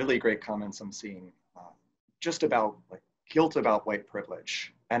are some really great comments I'm seeing just about like guilt about white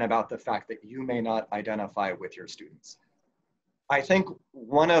privilege and about the fact that you may not identify with your students. I think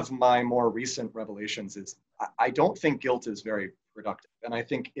one of my more recent revelations is I don't think guilt is very productive. And I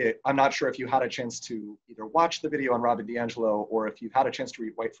think I'm not sure if you had a chance to either watch the video on Robin DiAngelo or if you've had a chance to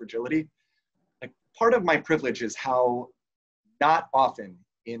read White Fragility. Like, part of my privilege is how not often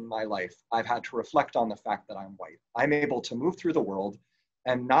in my life I've had to reflect on the fact that I'm white. I'm able to move through the world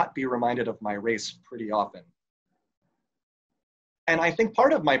and not be reminded of my race pretty often. And I think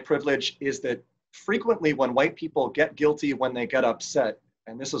part of my privilege is that frequently when white people get guilty, when they get upset,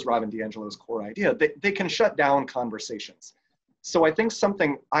 and this is Robin DiAngelo's core idea, they can shut down conversations. So I think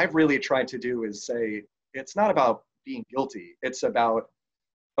something I've really tried to do is say, it's not about being guilty. It's about,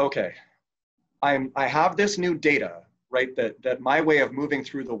 okay, I have this new data, right? That my way of moving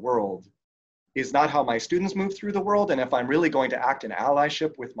through the world is not how my students move through the world. And if I'm really going to act in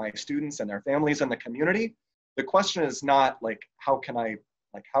allyship with my students and their families and the community, the question is not like, how can I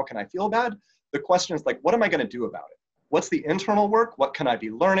feel bad? The question is like, what am I going to do about it? What's the internal work? What can I be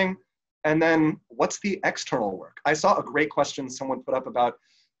learning? And then what's the external work? I saw a great question someone put up about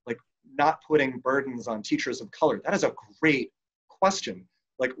like not putting burdens on teachers of color. That is a great question.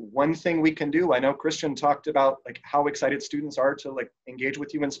 Like one thing we can do, I know Christian talked about like how excited students are to like engage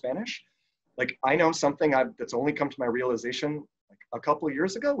with you in Spanish. Like I know something that's only come to my realization like a couple of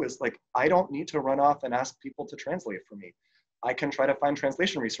years ago is like, I don't need to run off and ask people to translate for me. I can try to find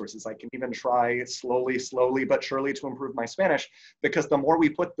translation resources. I can even try slowly but surely to improve my Spanish, because the more we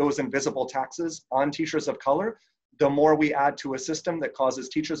put those invisible taxes on teachers of color, the more we add to a system that causes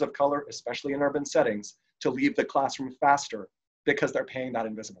teachers of color, especially in urban settings, to leave the classroom faster because they're paying that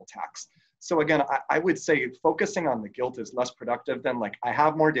invisible tax. So again, I would say focusing on the guilt is less productive than like, I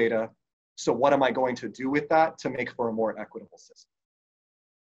have more data, so what am I going to do with that to make for a more equitable system?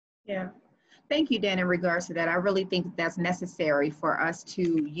 Yeah. Thank you, Dan, in regards to that. I really think that's necessary for us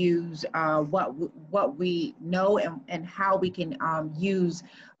to use what we know and how we can use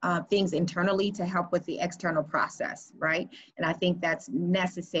things internally to help with the external process, right? And I think that's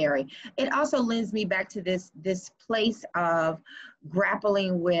necessary. It also lends me back to this place of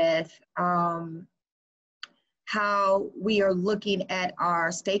grappling with how we are looking at our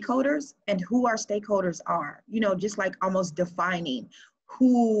stakeholders and who our stakeholders are, you know, just like almost defining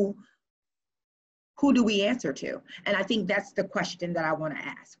who do we answer to? And I think that's the question that I want to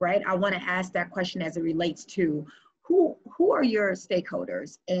ask, right? I want to ask that question as it relates to who are your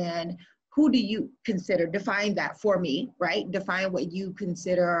stakeholders and who do you consider, define that for me, right? Define what you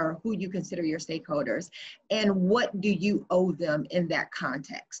consider or who you consider your stakeholders and what do you owe them in that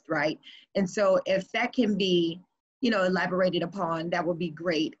context, right? And so if that can be, you know, elaborated upon, that would be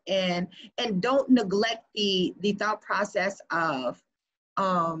great. And don't neglect the thought process of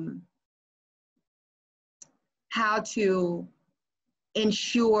how to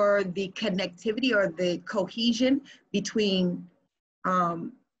ensure the connectivity or the cohesion between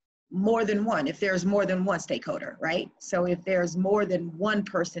more than one, if there's more than one stakeholder, right? So if there's more than one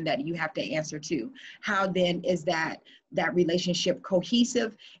person that you have to answer to, how then is that relationship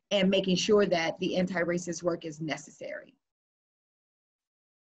cohesive and making sure that the anti-racist work is necessary?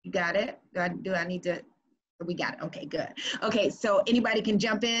 You got it? Do I need to, we got it, okay, good. Okay, so anybody can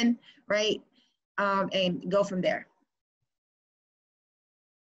jump in, right? And go from there.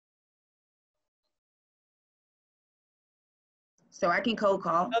 So I can cold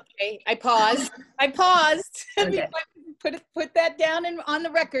call. Okay, I paused. I paused. Okay. Put that down on the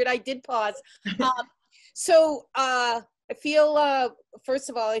record. I did pause. So I feel,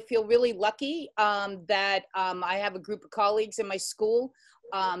 first of all, I feel really lucky that I have a group of colleagues in my school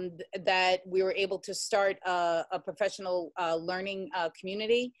that we were able to start a professional learning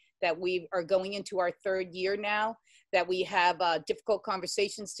community, that we are going into our 3rd year now, that we have difficult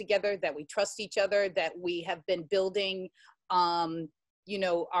conversations together, that we trust each other, that we have been building you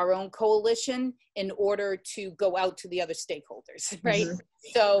know, our own coalition in order to go out to the other stakeholders, right? Mm-hmm.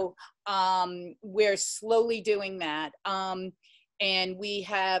 So we're slowly doing that. And we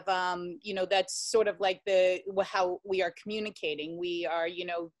have, you know, that's sort of like how we are communicating. We are, you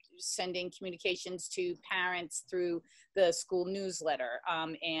know, sending communications to parents through the school newsletter,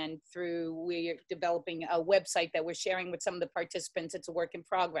 and we're developing a website that we're sharing with some of the participants. It's a work in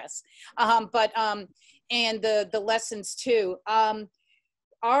progress. And the lessons too.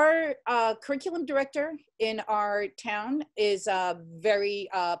 Our curriculum director in our town is very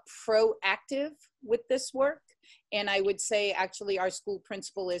proactive with this work. And I would say actually our school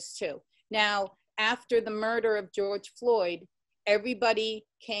principal is too. Now, after the murder of George Floyd, everybody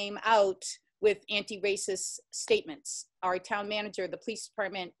came out with anti-racist statements. Our town manager, the police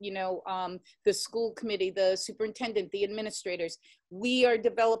department, you know, the school committee, the superintendent, the administrators. We are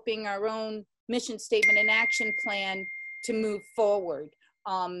developing our own mission statement and action plan to move forward,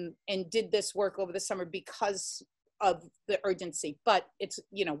 and did this work over the summer because of the urgency. But it's,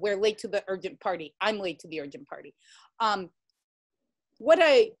 you know, we're late to the urgent party. I'm late to the urgent party. What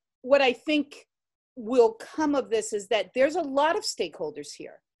I think will come of this is that there's a lot of stakeholders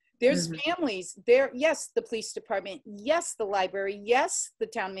here. There's mm-hmm. families there. Yes, the police department. Yes, the library. Yes, the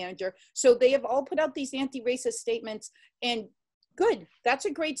town manager. So they have all put out these anti-racist statements, and good. That's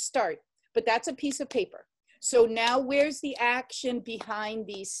a great start, but that's a piece of paper. So now where's the action behind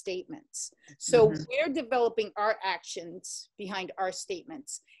these statements? So mm-hmm. we're developing our actions behind our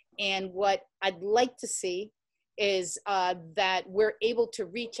statements. And what I'd like to see is that we're able to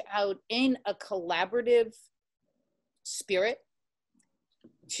reach out in a collaborative spirit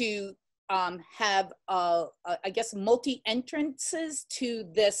to have, I guess, multi-entrances to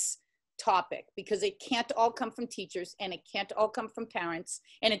this topic, because it can't all come from teachers, and it can't all come from parents,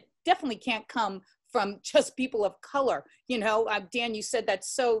 and it definitely can't come from just people of color. You know, Dan, you said that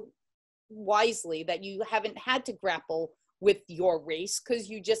so wisely, that you haven't had to grapple with your race because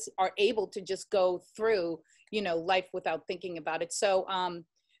you just are able to just go through, you know, life without thinking about it. So,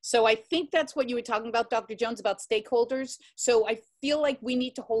 so I think that's what you were talking about, Dr. Jones, about stakeholders. So I feel like we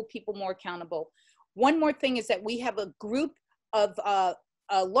need to hold people more accountable. One more thing is that we have a group of,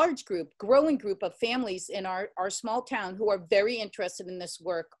 a large group, growing group of families in our small town who are very interested in this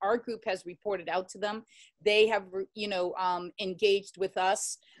work. Our group has reported out to them. They have, you know, engaged with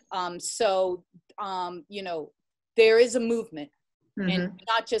us. So, you know, there is a movement, and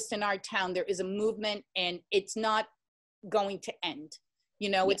not just in our town, there is a movement, and it's not going to end. You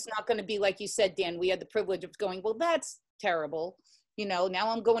know, it's not going to be like you said, Dan, we had the privilege of going, well, that's terrible. You know, now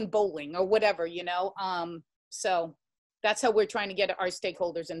I'm going bowling or whatever, you know. So that's how we're trying to get our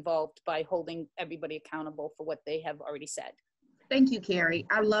stakeholders involved, by holding everybody accountable for what they have already said. Thank you, Carrie.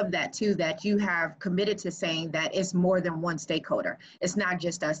 I love that too, that you have committed to saying that it's more than one stakeholder. It's not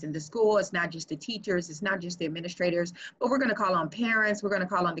just us in the school, it's not just the teachers, it's not just the administrators, but we're gonna call on parents, we're gonna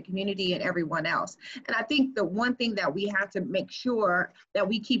call on the community and everyone else. And I think the one thing that we have to make sure that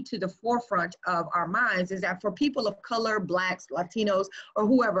we keep to the forefront of our minds is that for people of color, Blacks, Latinos, or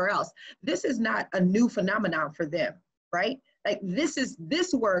whoever else, this is not a new phenomenon for them, right? Like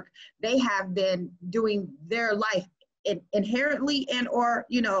this work they have been doing their life inherently and or,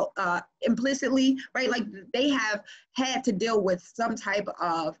 you know, implicitly, right? Like they have had to deal with some type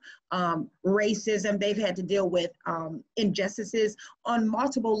of racism. They've had to deal with injustices on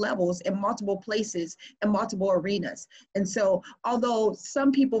multiple levels, in multiple places, in multiple arenas. And so although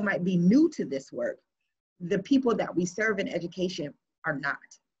some people might be new to this work, the people that we serve in education are not,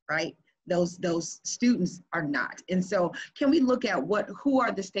 right? Those students are not. And so can we look at who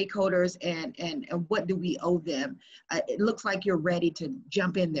are the stakeholders and what do we owe them? It looks like you're ready to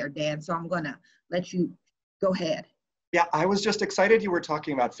jump in there, Dan, so I'm gonna let you go ahead. Yeah, I was just excited you were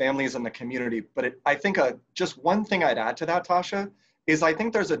talking about families and the community, but I think just one thing I'd add to that, Tasha, is I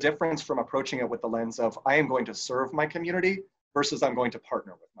think there's a difference from approaching it with the lens of I am going to serve my community versus I'm going to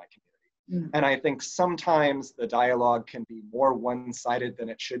partner with my community. And I think sometimes the dialogue can be more one-sided than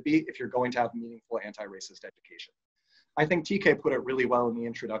it should be if you're going to have meaningful anti-racist education. I think TK put it really well in the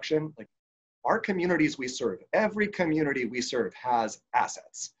introduction. Like our communities we serve, every community we serve has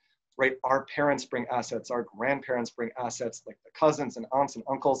assets, right? Our parents bring assets, our grandparents bring assets, like the cousins and aunts and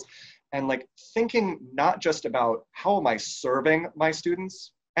uncles. And like thinking not just about how am I serving my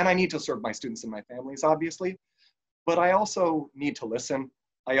students, and I need to serve my students and my families, obviously, but I also need to listen.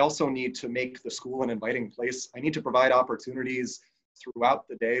 I also need to make the school an inviting place. I need to provide opportunities throughout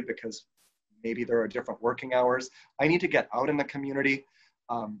the day because maybe there are different working hours. I need to get out in the community.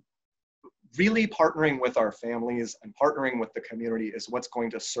 Really partnering with our families and partnering with the community is what's going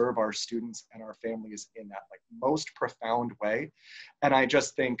to serve our students and our families in that like most profound way. And I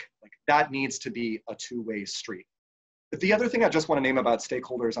just think like that needs to be a two-way street. The other thing I just want to name about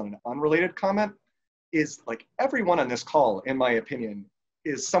stakeholders on an unrelated comment is like everyone on this call, in my opinion,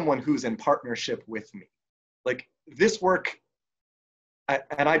 is someone who's in partnership with me. Like this work,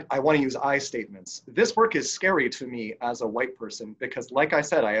 and I want to use I statements. This work is scary to me as a white person because like I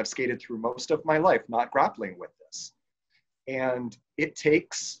said, I have skated through most of my life not grappling with this. And it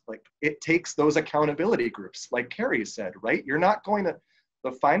takes those accountability groups, like Carrie said, right? You're not going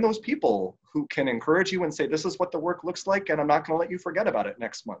to find those people who can encourage you and say, this is what the work looks like, and I'm not going to let you forget about it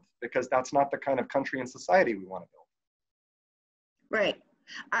next month, because that's not the kind of country and society we want to build. Right.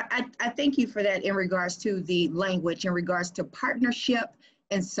 I thank you for that in regards to the language, in regards to partnership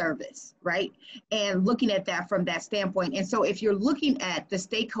and service, right? And looking at that from that standpoint. And so if you're looking at the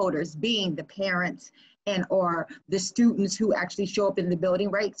stakeholders being the parents and or the students who actually show up in the building,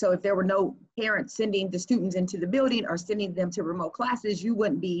 right? So if there were no parents sending the students into the building or sending them to remote classes, you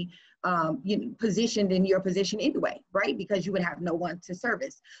wouldn't be positioned in your position anyway, right? Because you would have no one to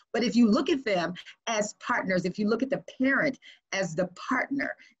service. But if you look at them as partners, if you look at the parent as the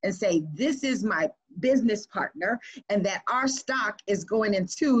partner and say, this is my business partner, and that our stock is going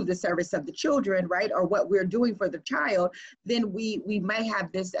into the service of the children, right? Or what we're doing for the child, then we might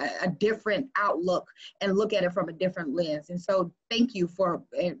have this a different outlook and look at it from a different lens. And so thank you for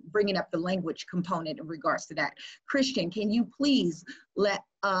bringing up the language component in regards to that. Christian, can you please let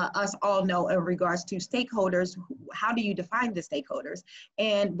us all know in regards to stakeholders. How do you define the stakeholders,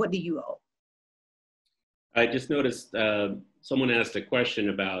 and what do you owe? I just noticed someone asked a question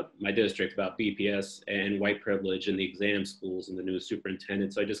about my district, about BPS and white privilege in the exam schools and the new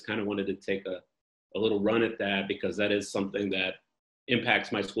superintendent. So I just kind of wanted to take a little run at that, because that is something that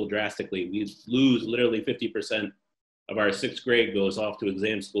impacts my school drastically. We lose literally 50% of our 6th grade goes off to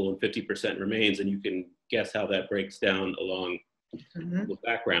exam school, and 50% remains. And you can guess how that breaks down along with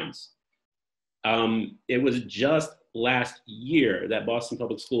backgrounds. It was just last year that Boston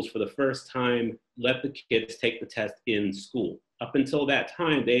Public Schools, for the first time, let the kids take the test in school. Up until that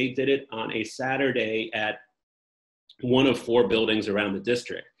time, they did it on a Saturday at one of 4 buildings around the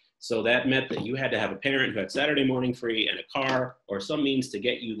district. So that meant that you had to have a parent who had Saturday morning free and a car or some means to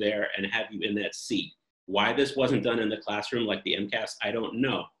get you there and have you in that seat. Why this wasn't done in the classroom like the MCAS, I don't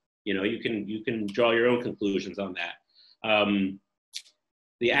know. You know, you can draw your own conclusions on that.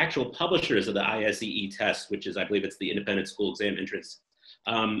 The actual publishers of the ISEE test, which is, I believe it's the Independent School Exam Entrance,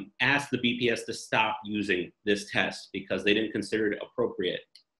 asked the BPS to stop using this test because they didn't consider it appropriate.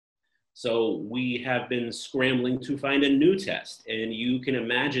 So we have been scrambling to find a new test. And you can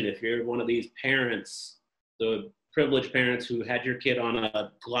imagine, if you're one of these parents, the privileged parents who had your kid on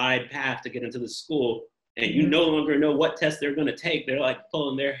a glide path to get into the school, and you no longer know what test they're going to take, they're like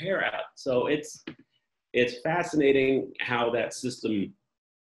pulling their hair out. So it's fascinating how that system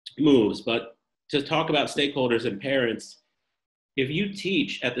moves. But to talk about stakeholders and parents, if you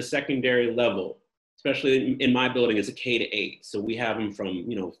teach at the secondary level, especially in my building, is a K-8. So we have them from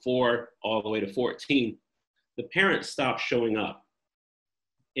 4 all the way to 14. The parents stop showing up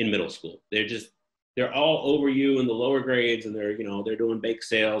in middle school. They're all over you in the lower grades, and they're doing bake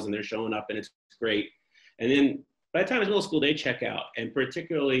sales and they're showing up, and it's great. And then by the time it's middle school, they check out. And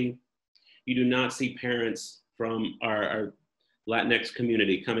particularly, you do not see parents from our Latinx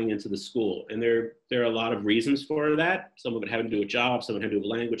community coming into the school. And there are a lot of reasons for that. Some of it having to do with jobs, some of it had to do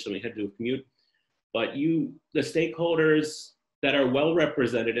with language, some of it had to do with commute. But the stakeholders that are well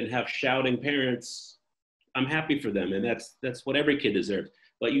represented and have shouting parents, I'm happy for them. And that's what every kid deserves.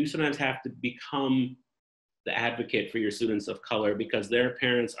 But you sometimes have to become the advocate for your students of color, because their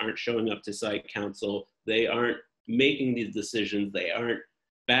parents aren't showing up to site council. They aren't making these decisions. They aren't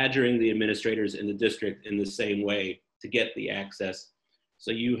badgering the administrators in the district in the same way to get the access. So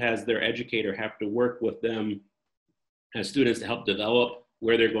you, as their educator, have to work with them as students to help develop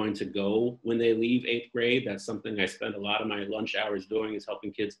where they're going to go when they leave 8th grade. That's something I spend a lot of my lunch hours doing, is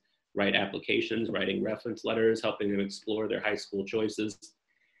helping kids write applications, writing reference letters, helping them explore their high school choices.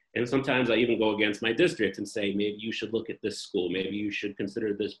 And sometimes I even go against my district and say, maybe you should look at this school. Maybe you should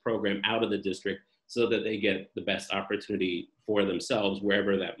consider this program out of the district so that they get the best opportunity for themselves,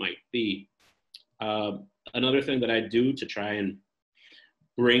 wherever that might be. Another thing that I do to try and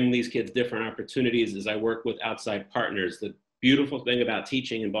bring these kids different opportunities is I work with outside partners. The beautiful thing about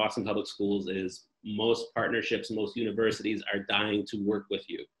teaching in Boston Public Schools is most partnerships, most universities are dying to work with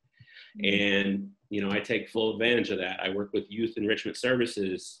you. And, I take full advantage of that. I work with Youth Enrichment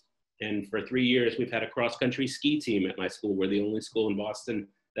Services. And for 3 years, we've had a cross-country ski team at my school. We're the only school in Boston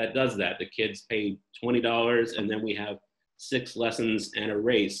that does that. The kids pay $20, and then we have 6 lessons and a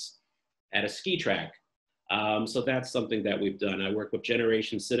race at a ski track. So that's something that we've done. I work with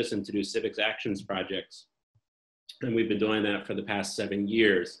Generation Citizen to do civics actions projects. And we've been doing that for the past 7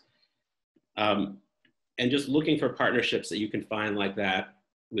 years. And just looking for partnerships that you can find like that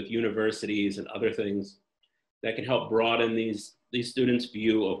with universities and other things that can help broaden these students'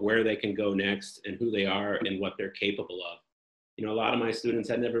 view of where they can go next and who they are and what they're capable of. A lot of my students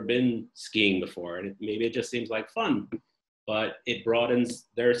had never been skiing before, and maybe it just seems like fun, but it broadens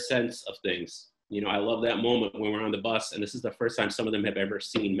their sense of things. I love that moment when we're on the bus, and this is the first time some of them have ever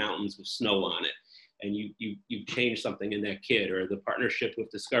seen mountains with snow on it. And you change something in that kid. Or the partnership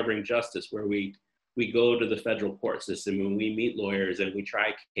with Discovering Justice, where we go to the federal court system and we meet lawyers and we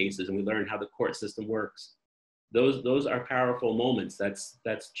try cases and we learn how the court system works. Those are powerful moments.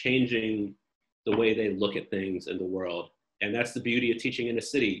 That's changing the way they look at things in the world. And that's the beauty of teaching in a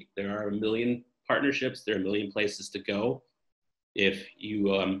city. There are a million partnerships. There are a million places to go. If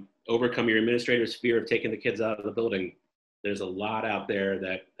you overcome your administrator's fear of taking the kids out of the building, there's a lot out there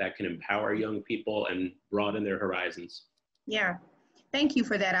that can empower young people and broaden their horizons. Yeah, thank you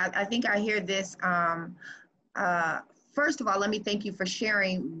for that. I think I hear this. First of all, let me thank you for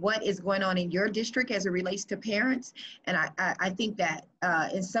sharing what is going on in your district as it relates to parents. And I think that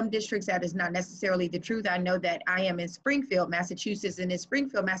in some districts, that is not necessarily the truth. I know that I am in Springfield, Massachusetts, and in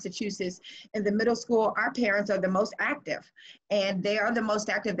Springfield, Massachusetts, in the middle school, our parents are the most active, and they are the most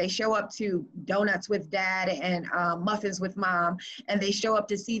active. They show up to donuts with dad and muffins with mom, and they show up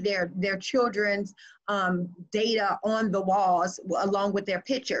to see their children's data on the walls along with their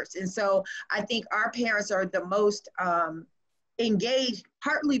pictures. And so I think our parents are the most engaged,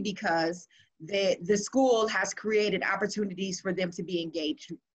 partly because the school has created opportunities for them to be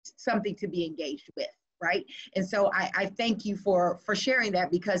engaged, something to be engaged with, right? And so I thank you for sharing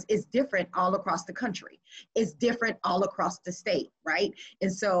that, because it's different all across the country. It's different all across the state, right?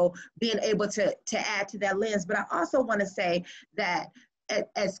 And so being able to add to that lens. But I also want to say that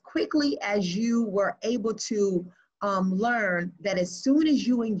as quickly as you were able to learn that as soon as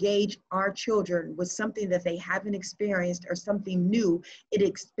you engage our children with something that they haven't experienced or something new, it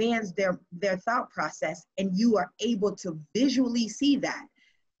expands their thought process, and you are able to visually see that.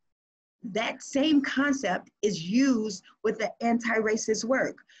 That same concept is used with the anti-racist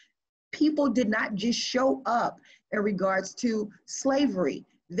work. People did not just show up in regards to slavery.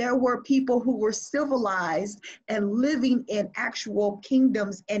 There were people who were civilized and living in actual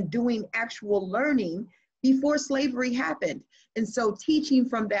kingdoms and doing actual learning before slavery happened. And so teaching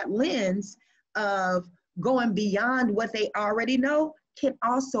from that lens of going beyond what they already know can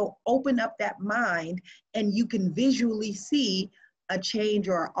also open up that mind, and you can visually see a change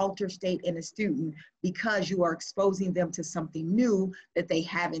or an altered state in a student because you are exposing them to something new that they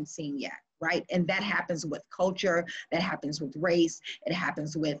haven't seen yet, right? And that happens with culture, that happens with race, it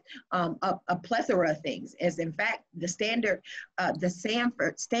happens with a plethora of things. As in fact, the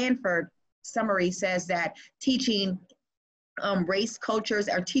Stanford summary says that teaching race cultures,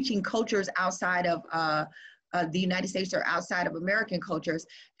 or teaching cultures outside of the United States or outside of American cultures,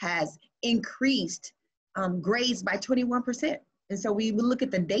 has increased grades by 21%. And so we look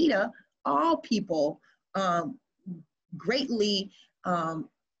at the data, all people greatly,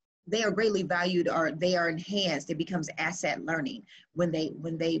 they are greatly valued, or they are enhanced. It becomes asset learning when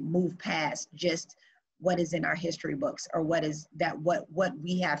they move past just what is in our history books, or what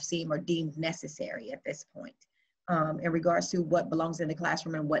we have seen or deemed necessary at this point, in regards to what belongs in the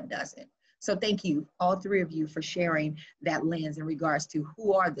classroom and what doesn't. So thank you, all three of you, for sharing that lens in regards to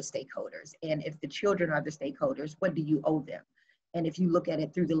who are the stakeholders. And if the children are the stakeholders, what do you owe them? And if you look at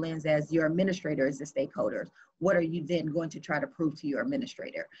it through the lens as your administrator is the stakeholder, what are you then going to try to prove to your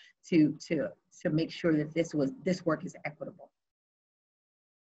administrator to make sure that this work is equitable?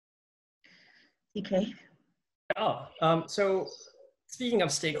 TK? So speaking of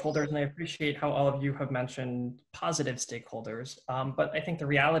stakeholders, and I appreciate how all of you have mentioned positive stakeholders, but I think the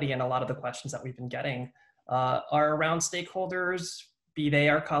reality and a lot of the questions that we've been getting are around stakeholders, be they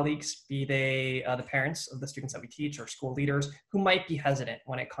our colleagues, be they the parents of the students that we teach, or school leaders who might be hesitant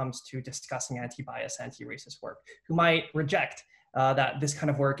when it comes to discussing anti-bias, anti-racist work, who might reject that this kind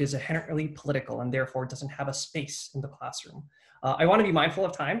of work is inherently political and therefore doesn't have a space in the classroom. I want to be mindful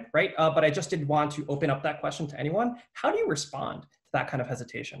of time, right? But I just did want to open up that question to anyone. How do you respond to that kind of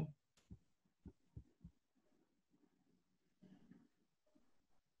hesitation?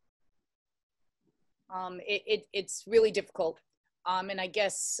 It's really difficult. And I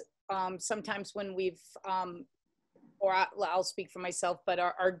guess sometimes when we've, I'll speak for myself, but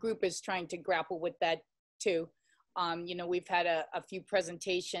our group is trying to grapple with that too. You know, we've had a few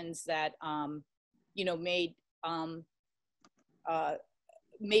presentations that, you know, made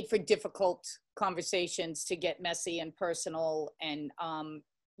for difficult conversations to get messy and personal. And,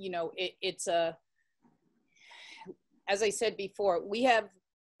 you know, as I said before, we have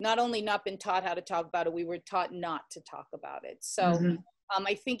not only not been taught how to talk about it, we were taught not to talk about it. So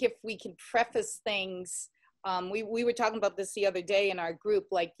I think if we can preface things, we were talking about this the other day in our group,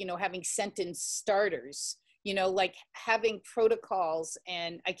 like, you know, having sentence starters, you know, like having protocols.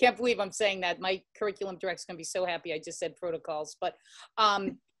 And I can't believe I'm saying that. My curriculum director's gonna be so happy I just said protocols, but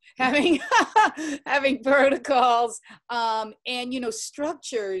having having protocols and, you know,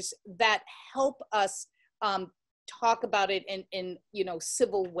 structures that help us talk about it in you know,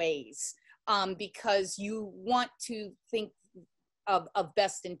 civil ways, because you want to think of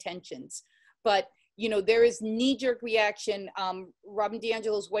best intentions. But you know, there is knee-jerk reaction. Robin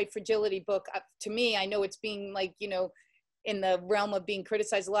DiAngelo's White Fragility book, to me, I know it's being like, you know, in the realm of being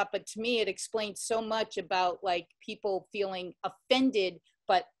criticized a lot, but to me, it explains so much about like people feeling offended,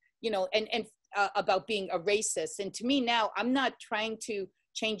 but, you know, and about being a racist. And to me now, I'm not trying to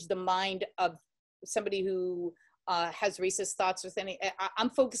change the mind of somebody who has racist thoughts with any, I'm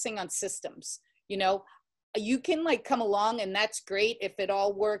focusing on systems, you know. you can like come along and that's great if it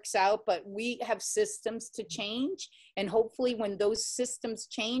all works out, but we have systems to change. And hopefully when those systems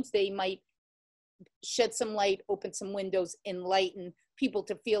change, they might shed some light, open some windows, enlighten people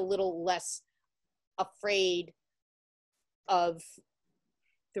to feel a little less afraid of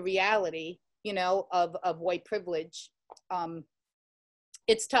the reality, you know, of white privilege.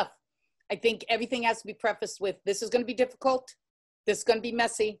 It's tough. I think everything has to be prefaced with, this is going to be difficult. This is going to be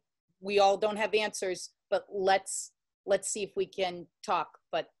messy. We all don't have answers, but let's see if we can talk.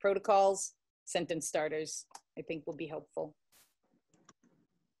 But protocols, sentence starters, I think will be helpful.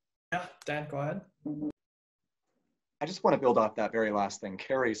 Yeah, Dan, go ahead. I just want to build off that very last thing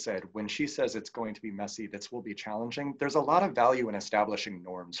Carrie said. When she says it's going to be messy, this will be challenging, there's a lot of value in establishing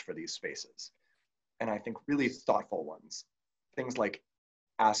norms for these spaces. And I think really thoughtful ones. Things like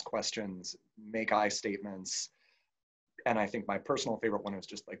ask questions, make I statements. And I think my personal favorite one is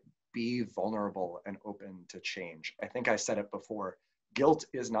just like, be vulnerable and open to change. I think I said it before, guilt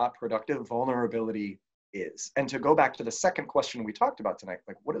is not productive, vulnerability is. And to go back to the second question we talked about tonight,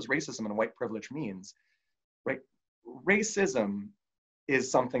 like what does racism and white privilege means, right? Racism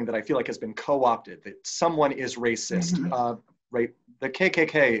is something that I feel like has been co-opted, that someone is racist, right? The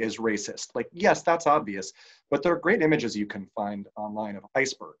KKK is racist. Like, yes, that's obvious, but there are great images you can find online of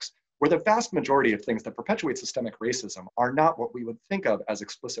icebergs, where the vast majority of things that perpetuate systemic racism are not what we would think of as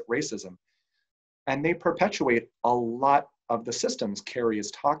explicit racism. And they perpetuate a lot of the systems Carrie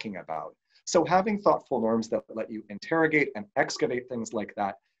is talking about. So having thoughtful norms that let you interrogate and excavate things like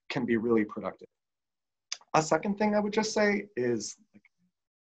that can be really productive. A second thing I would just say is,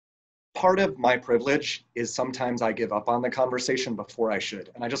 part of my privilege is sometimes I give up on the conversation before I should.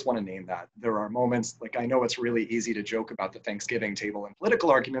 And I just want to name that. There are moments, like I know it's really easy to joke about the Thanksgiving table and political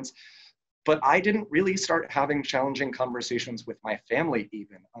arguments, but I didn't really start having challenging conversations with my family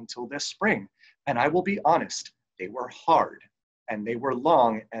even until this spring. And I will be honest, they were hard and they were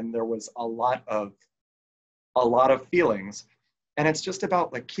long and there was a lot of feelings. And it's just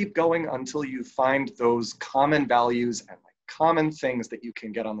about like, keep going until you find those common values and like common things that you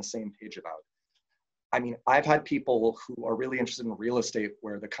can get on the same page about. I mean, I've had people who are really interested in real estate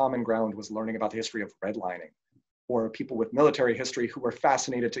where the common ground was learning about the history of redlining, or people with military history who were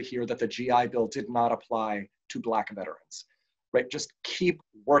fascinated to hear that the GI Bill did not apply to Black veterans, right? Just keep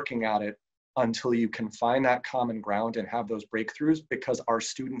working at it until you can find that common ground and have those breakthroughs, because our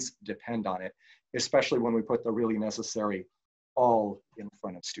students depend on it, especially when we put the really necessary all in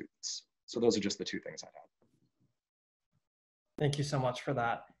front of students. So those are just the two things I have. Thank you so much for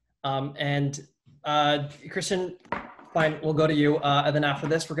that. Christian, fine, we'll go to you. And then after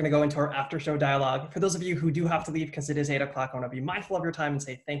this, we're going to go into our after show dialogue. For those of you who do have to leave because it is 8 o'clock, I want to be mindful of your time and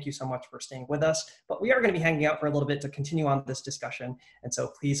say thank you so much for staying with us. But we are going to be hanging out for a little bit to continue on this discussion. And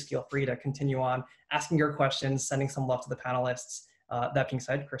so please feel free to continue on asking your questions, sending some love to the panelists. That being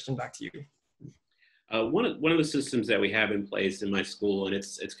said, Christian, back to you. One of the systems that we have in place in my school, and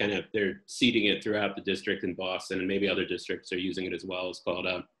it's kind of, they're seeding it throughout the district in Boston, and maybe other districts are using it as well, is called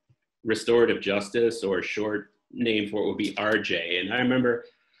restorative justice, or a short name for it would be RJ. And I remember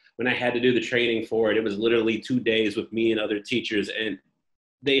when I had to do the training for it, it was literally 2 days with me and other teachers, and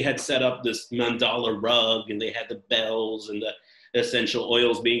they had set up this mandala rug, and they had the bells and the essential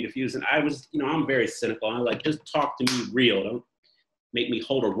oils being diffused. And I was, you know, I'm very cynical. I'm like, just talk to me real. Don't make me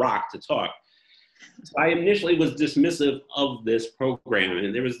hold a rock to talk. So I initially was dismissive of this program,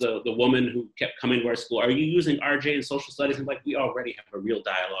 and there was the woman who kept coming to our school. Are you using RJ in social studies? And like, we already have a real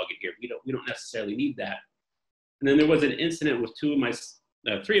dialogue in here. We don't necessarily need that. And then there was an incident with three of my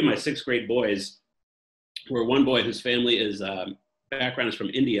 6th grade boys, where one boy whose family is background is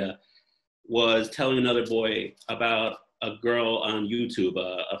from India was telling another boy about a girl on YouTube,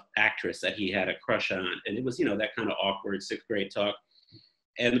 a actress that he had a crush on, and it was, you know, that kind of awkward 6th grade talk.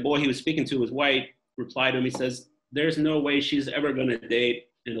 And the boy he was speaking to was white, replied to him, he says, "There's no way she's ever gonna date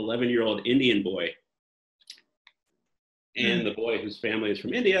an 11-year-old Indian boy." And the boy whose family is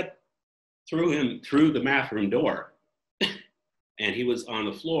from India threw him through the bathroom door. And he was on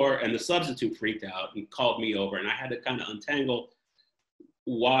the floor, and the substitute freaked out and called me over, and I had to kind of untangle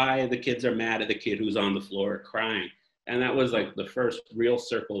why the kids are mad at the kid who's on the floor crying. And that was like the first real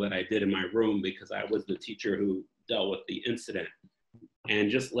circle that I did in my room, because I was the teacher who dealt with the incident.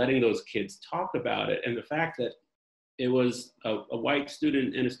 And just letting those kids talk about it, and the fact that it was a white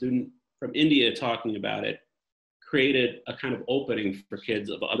student and a student from India talking about it created a kind of opening for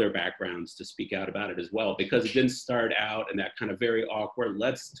kids of other backgrounds to speak out about it as well, because it didn't start out in that kind of very awkward,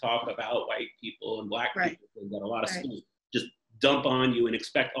 let's talk about white people and Black people that a lot of schools just dump on you and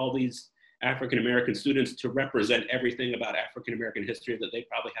expect all these African-American students to represent everything about African-American history that they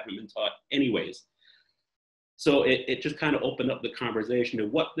probably haven't been taught anyways. So it just kind of opened up the conversation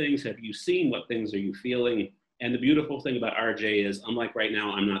of what things have you seen, what things are you feeling? And the beautiful thing about RJ is, unlike right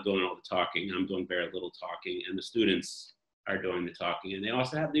now, I'm not doing all the talking. I'm doing very little talking, and the students are doing the talking. And they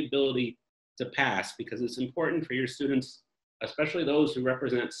also have the ability to pass, because it's important for your students, especially those who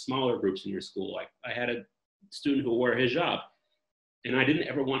represent smaller groups in your school. Like I had a student who wore hijab, and I didn't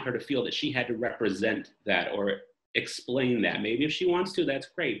ever want her to feel that she had to represent that or explain that. Maybe if she wants to, that's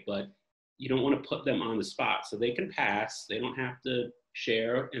great, but you don't want to put them on the spot. So they can pass, they don't have to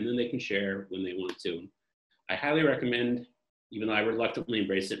share, and then they can share when they want to. I highly recommend, even though I reluctantly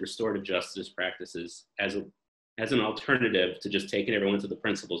embrace it, restorative justice practices as an alternative to just taking everyone to the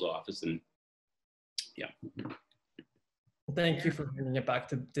principal's office. And yeah. Thank you for bringing it back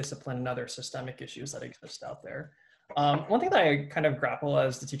to discipline and other systemic issues that exist out there. One thing that I kind of grapple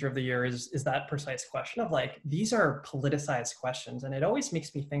as the teacher of the year is that precise question of like, these are politicized questions. And it always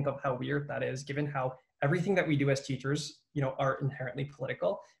makes me think of how weird that is, given how everything that we do as teachers, you know, are inherently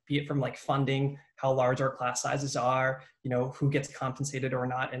political, be it from like funding, how large our class sizes are, you know, who gets compensated or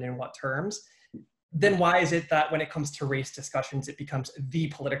not, and in what terms. Then why is it that when it comes to race discussions, it becomes the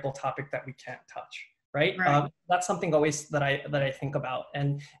political topic that we can't touch, right? That's something always that I think about.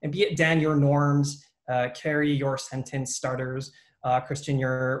 And be it Dan, your norms, Carrie, your sentence starters, Christian,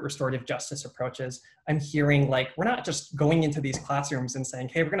 your restorative justice approaches. I'm hearing like, we're not just going into these classrooms and saying,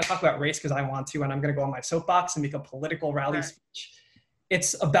 hey, we're gonna talk about race because I want to, and I'm gonna go on my soapbox and make a political rally speech.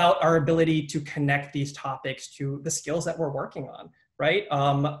 It's about our ability to connect these topics to the skills that we're working on, right?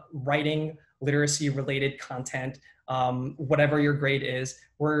 Writing, literacy related content, whatever your grade is,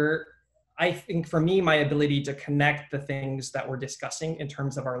 I think for me, my ability to connect the things that we're discussing in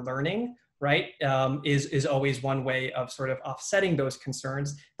terms of our learning, right, is always one way of sort of offsetting those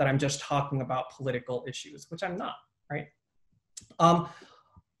concerns that I'm just talking about political issues, which I'm not, right?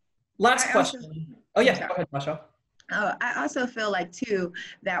 Last question. Oh yeah, go ahead, Tasha. I also feel like too,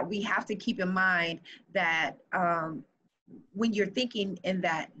 that we have to keep in mind that when you're thinking in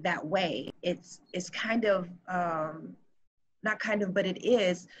that way, it's kind of, not kind of, but it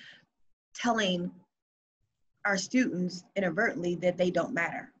is telling our students inadvertently that they don't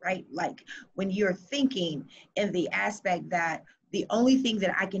matter, right? Like when you're thinking in the aspect that the only thing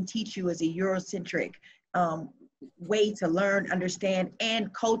that I can teach you is a Eurocentric way to learn, understand,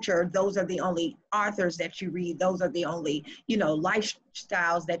 and culture. Those are the only authors that you read. Those are the only, you know,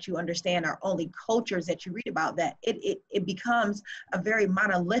 lifestyles that you understand, are only cultures that you read about. That it becomes a very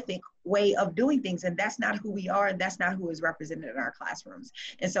monolithic way of doing things, and that's not who we are, and that's not who is represented in our classrooms.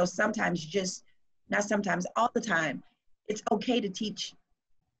 And so sometimes, just not sometimes, all the time, it's okay to teach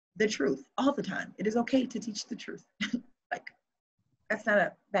the truth. All the time, it is okay to teach the truth. Like, that's not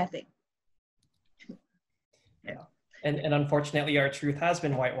a bad thing. Yeah. And unfortunately, our truth has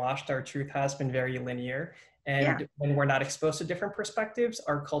been whitewashed. Our truth has been very linear. And when we're not exposed to different perspectives,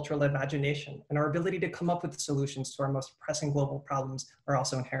 our cultural imagination and our ability to come up with solutions to our most pressing global problems are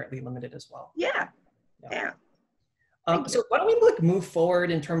also inherently limited as well. So why don't we like move forward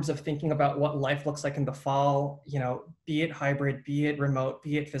in terms of thinking about what life looks like in the fall, you know, be it hybrid, be it remote,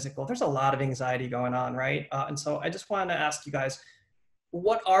 be it physical. There's a lot of anxiety going on, right? And so I just wanted to ask you guys,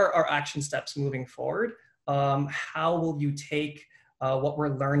 what are our action steps moving forward? How will you take what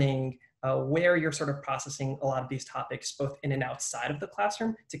we're learning, where you're sort of processing a lot of these topics, both in and outside of the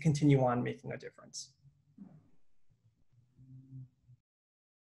classroom, to continue on making a difference?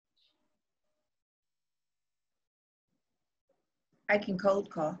 I can cold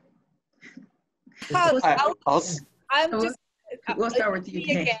call. We'll start with you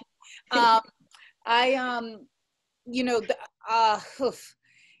again. You know,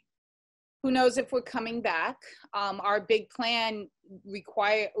 who knows if we're coming back. Our big plan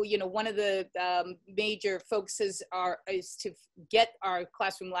you know, one of the major focuses is to get our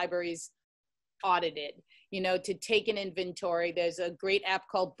classroom libraries audited, you know, to take an inventory. There's a great app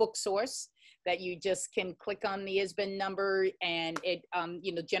called BookSource that you just can click on the ISBN number and it,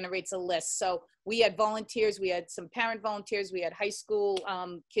 you know, generates a list. So we had volunteers, we had some parent volunteers, we had high school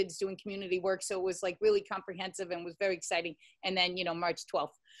kids doing community work. So it was like really comprehensive and was very exciting. And then, you know, March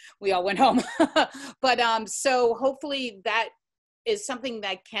 12th, we all went home. But so hopefully that is something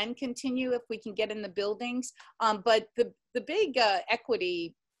that can continue if we can get in the buildings. But the big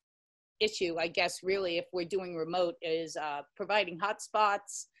equity issue, I guess, really, if we're doing remote, is providing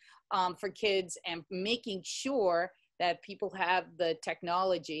hotspots for kids and making sure that people have the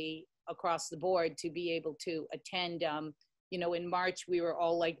technology across the board to be able to attend. You know, in March, we were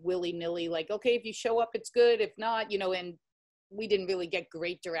all like willy-nilly, like, okay, if you show up, it's good. If not, you know, and we didn't really get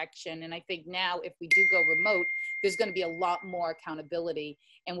great direction. And I think now if we do go remote, there's going to be a lot more accountability,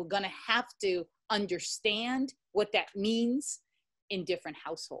 and we're going to have to understand what that means in different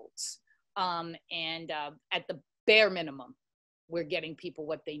households. At the bare minimum, we're getting people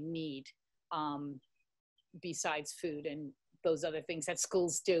what they need, besides food and those other things that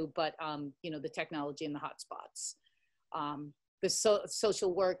schools do, but you know, the technology and the hotspots. The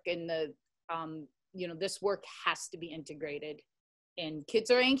social work and the, you know, this work has to be integrated, and kids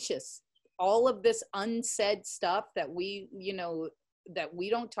are anxious. All of this unsaid stuff that we, you know, that we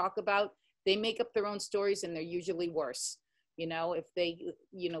don't talk about, they make up their own stories, and they're usually worse. You know, if they,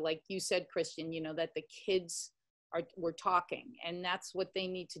 you know, like you said, Christian, you know, that the kids were talking, and that's what they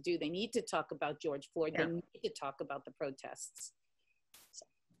need to do. They need to talk about George Floyd. Yeah. They need to talk about the protests. So.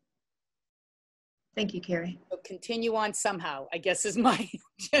 Thank you, Carrie. So continue on somehow, I guess, is my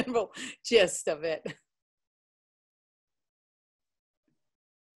general gist of it.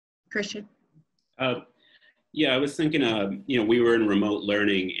 Christian? Yeah, I was thinking, you know, we were in remote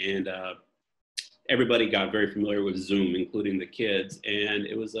learning, and everybody got very familiar with Zoom, including the kids. And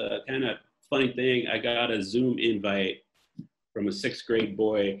it was a kind of funny thing. I got a Zoom invite from a 6th grade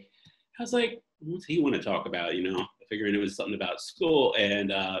boy. I was like, what's he want to talk about, you know? Figuring it was something about school. And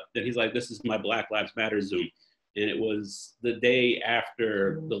then he's like, this is my Black Lives Matter Zoom. And it was the day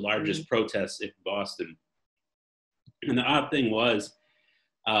after the largest protests in Boston. And the odd thing was,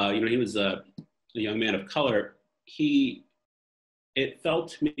 you know, he was a young man of color. It felt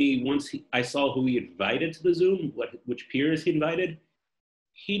to me, once I saw who he invited to the Zoom, which peers he invited,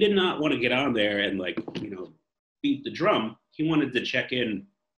 he did not want to get on there and, like, you know, beat the drum. He wanted to check in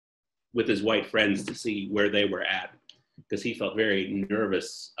with his white friends to see where they were at, because he felt very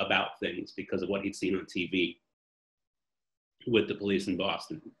nervous about things because of what he'd seen on TV with the police in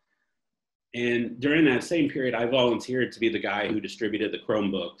Boston. And during that same period, I volunteered to be the guy who distributed the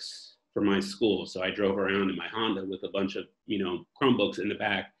Chromebooks for my school. So I drove around in my Honda with a bunch of, you know, Chromebooks in the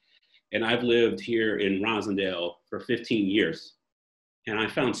back. And I've lived here in Rosendale for 15 years. And I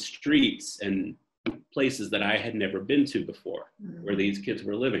found streets and places that I had never been to before, where these kids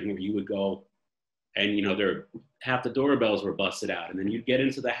were living, where you would go and, you know, half the doorbells were busted out. And then you'd get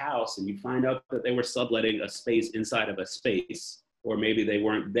into the house and you'd find out that they were subletting a space inside of a space, or maybe they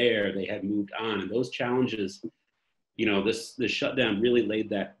weren't there, they had moved on. And those challenges, you know, this shutdown really laid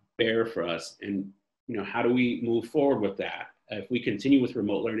that bare for us. And, you know, how do we move forward with that? If we continue with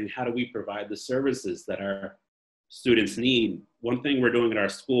remote learning, how do we provide the services that our students need? One thing we're doing at our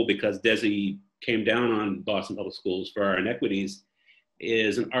school, because DESE came down on Boston Public Schools for our inequities,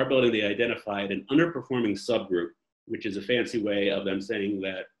 is in our building they identified an underperforming subgroup, which is a fancy way of them saying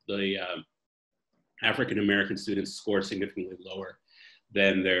that the African-American students scored significantly lower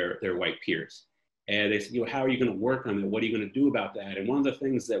than their white peers. And they said, you know, how are you going to work on it? What are you going to do about that? And one of the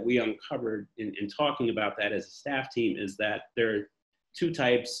things that we uncovered in talking about that as a staff team is that there are 2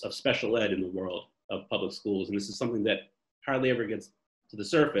 types of special ed in the world of public schools. And this is something that hardly ever gets to the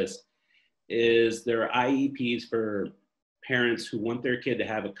surface, is there are IEPs for parents who want their kid to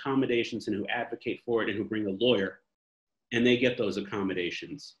have accommodations and who advocate for it and who bring a lawyer, and they get those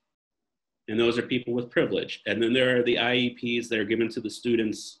accommodations. And those are people with privilege. And then there are the IEPs that are given to the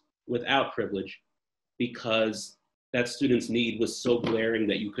students without privilege, because that student's need was so glaring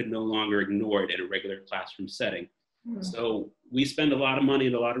that you could no longer ignore it in a regular classroom setting. So we spend a lot of money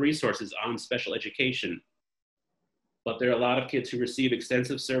and a lot of resources on special education, but there are a lot of kids who receive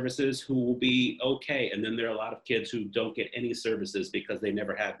extensive services who will be okay. And then there are a lot of kids who don't get any services because they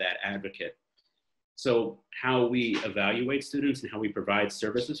never had that advocate. So how we evaluate students and how we provide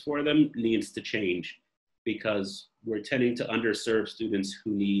services for them needs to change, because we're tending to underserve students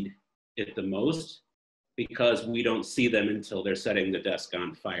who need it the most, because we don't see them until they're setting the desk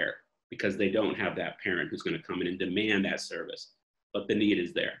on fire, because they don't have that parent who's going to come in and demand that service, but the need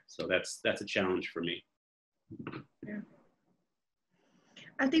is there. So that's a challenge for me. Yeah.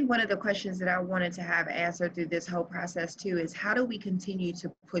 I think one of the questions that I wanted to have answered through this whole process too is, how do we continue to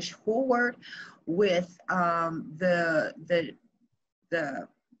push forward with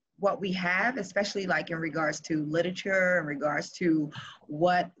what we have, especially like in regards to literature, in regards to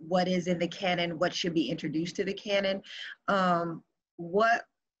what is in the canon, what should be introduced to the canon. What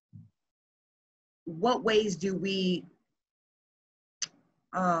ways do we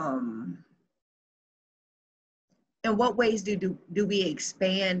in what ways do we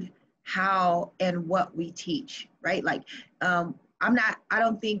expand how and what we teach, right? Like, I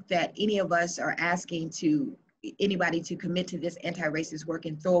don't think that any of us are asking anybody to commit to this anti-racist work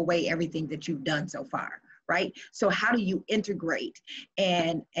and throw away everything that you've done so far, right? So how do you integrate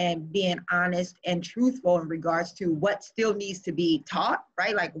and being honest and truthful in regards to what still needs to be taught,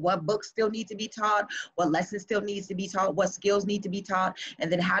 right? Like what books still need to be taught, what lessons still needs to be taught, what skills need to be taught, and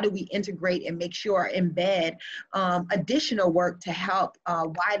then how do we integrate and make sure embed additional work to help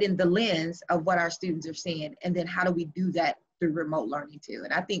widen the lens of what our students are seeing, and then how do we do that through remote learning too?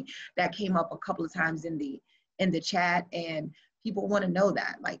 And I think that came up a couple of times in the chat, and people want to know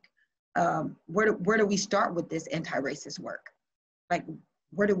that, like, where do we start with this anti-racist work? Like,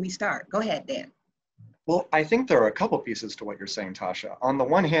 where do we start? Go ahead, Dan. Well, I think there are a couple pieces to what you're saying, Tasha. On the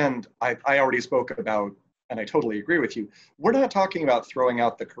one hand, I already spoke about, and I totally agree with you, we're not talking about throwing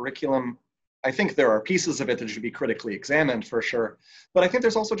out the curriculum. I think there are pieces of it that should be critically examined for sure, but I think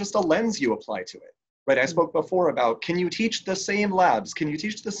there's also just a lens you apply to it, right? I spoke before about, can you teach the same labs? Can you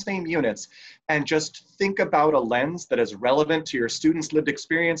teach the same units? And just think about a lens that is relevant to your students' lived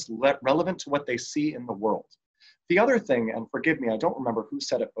experience, relevant to what they see in the world. The other thing, and forgive me, I don't remember who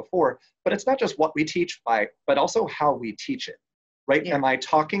said it before, but it's not just what we teach but also how we teach it, right? Yeah. Am I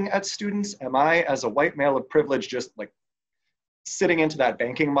talking at students? Am I, as a white male of privilege, just like sitting into that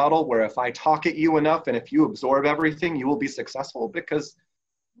banking model where if I talk at you enough and if you absorb everything, you will be successful? Because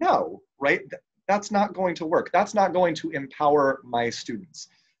no, right? That's not going to work. That's not going to empower my students.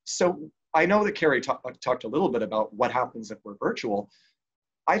 So I know that Carrie talked a little bit about what happens if we're virtual.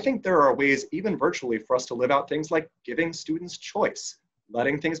 I think there are ways, even virtually, for us to live out things like giving students choice,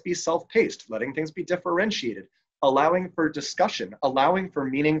 letting things be self-paced, letting things be differentiated, allowing for discussion, allowing for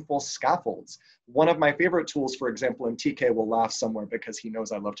meaningful scaffolds. One of my favorite tools, for example, and TK will laugh somewhere because he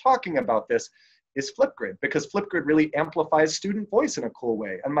knows I love talking about this, is Flipgrid, because Flipgrid really amplifies student voice in a cool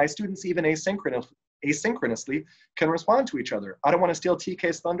way. And my students, even asynchronously, can respond to each other. I don't want to steal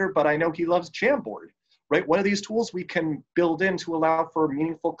TK's thunder, but I know he loves Jamboard, right? One of these tools we can build in to allow for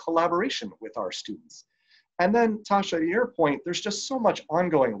meaningful collaboration with our students. And then, Tasha, to your point, there's just so much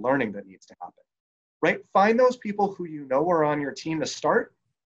ongoing learning that needs to happen, right? Find those people who you know are on your team to start,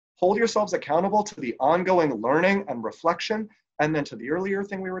 hold yourselves accountable to the ongoing learning and reflection. And then to the earlier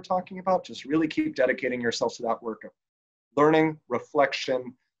thing we were talking about, just really keep dedicating yourselves to that work of learning,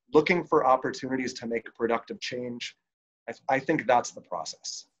 reflection, looking for opportunities to make productive change. I think that's the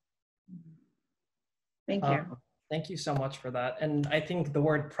process. Thank you. Thank you so much for that. And I think the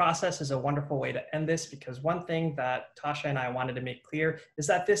word process is a wonderful way to end this, because one thing that Tasha and I wanted to make clear is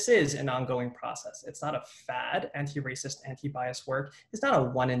that this is an ongoing process. It's not a fad. Anti-racist, anti-bias work is not a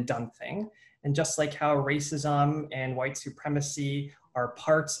one and done thing. And just like how racism and white supremacy are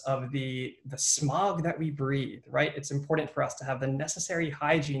parts of the smog that we breathe, right? It's important for us to have the necessary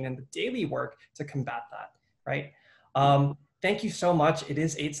hygiene and the daily work to combat that, right? Thank you so much. It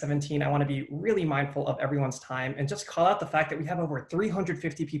is 8:17. I want to be really mindful of everyone's time and just call out the fact that we have over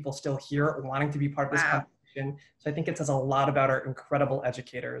 350 people still here wanting to be part of this conversation. So I think it says a lot about our incredible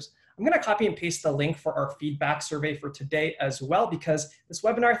educators. I'm going to copy and paste the link for our feedback survey for today as well, because this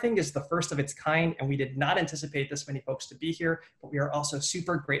webinar thing is the first of its kind and we did not anticipate this many folks to be here, but we are also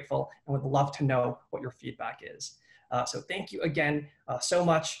super grateful and would love to know what your feedback is. So thank you again so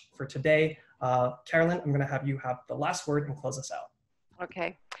much for today. Carolyn, I'm going to have you have the last word and close us out.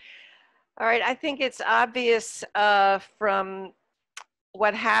 Okay. All right. I think it's obvious from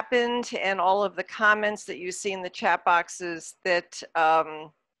what happened and all of the comments that you see in the chat boxes that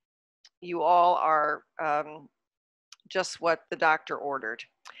you all are just what the doctor ordered,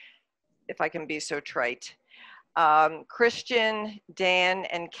 if I can be so trite. Christian, Dan,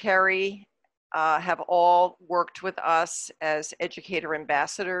 and Kerry have all worked with us as educator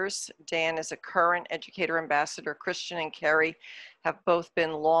ambassadors. Dan is a current educator ambassador. Christian and Kerry have both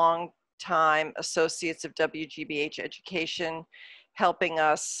been long-time associates of WGBH Education, helping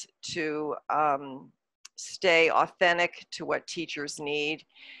us to stay authentic to what teachers need.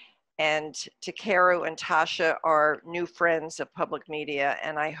 And Takeru and Tasha are new friends of public media,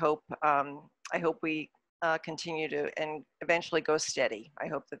 and I hope we continue to and eventually go steady. I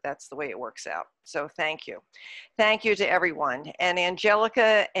hope that that's the way it works out. So thank you. Thank you to everyone. And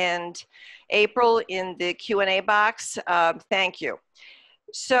Angelica and April in the Q&A box, thank you.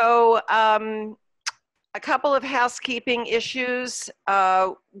 So a couple of housekeeping issues.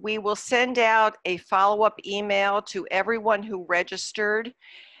 We will send out a follow-up email to everyone who registered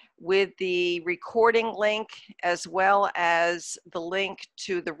with the recording link, as well as the link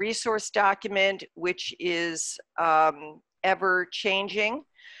to the resource document, which is ever changing.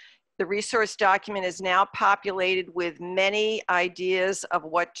 The resource document is now populated with many ideas of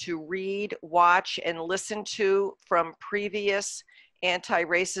what to read, watch, and listen to from previous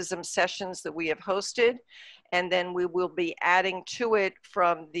anti-racism sessions that we have hosted. And then we will be adding to it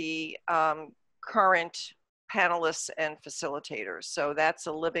from the current panelists and facilitators. So that's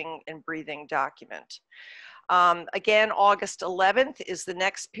a living and breathing document. Again, August 11th is the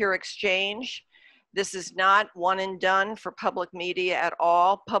next peer exchange. This is not one and done for public media at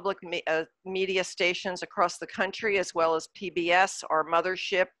all. Public media stations across the country, as well as PBS, our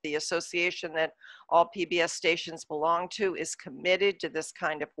mothership, the association that all PBS stations belong to, is committed to this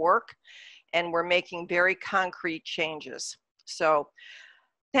kind of work, and we're making very concrete changes. So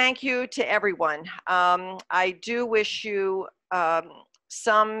thank you to everyone. I do wish you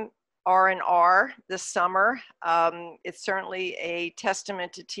some R&R this summer. It's certainly a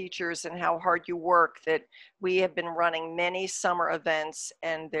testament to teachers and how hard you work that we have been running many summer events,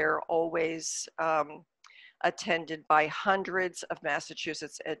 and they're always attended by hundreds of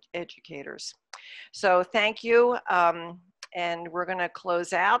Massachusetts educators. So thank you. And we're going to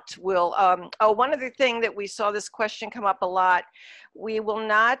close out. We'll, oh, one other thing that we saw this question come up a lot. We will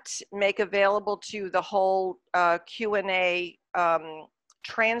not make available to you the whole Q&A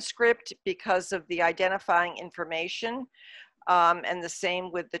transcript because of the identifying information, and the same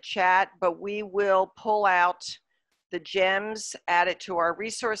with the chat, but we will pull out the gems, add it to our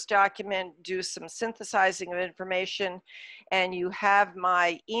resource document, do some synthesizing of information, and you have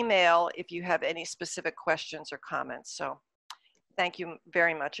my email if you have any specific questions or comments. So thank you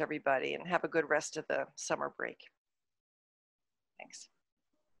very much, everybody, and have a good rest of the summer break. Thanks.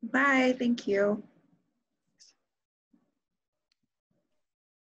 Bye, thank you.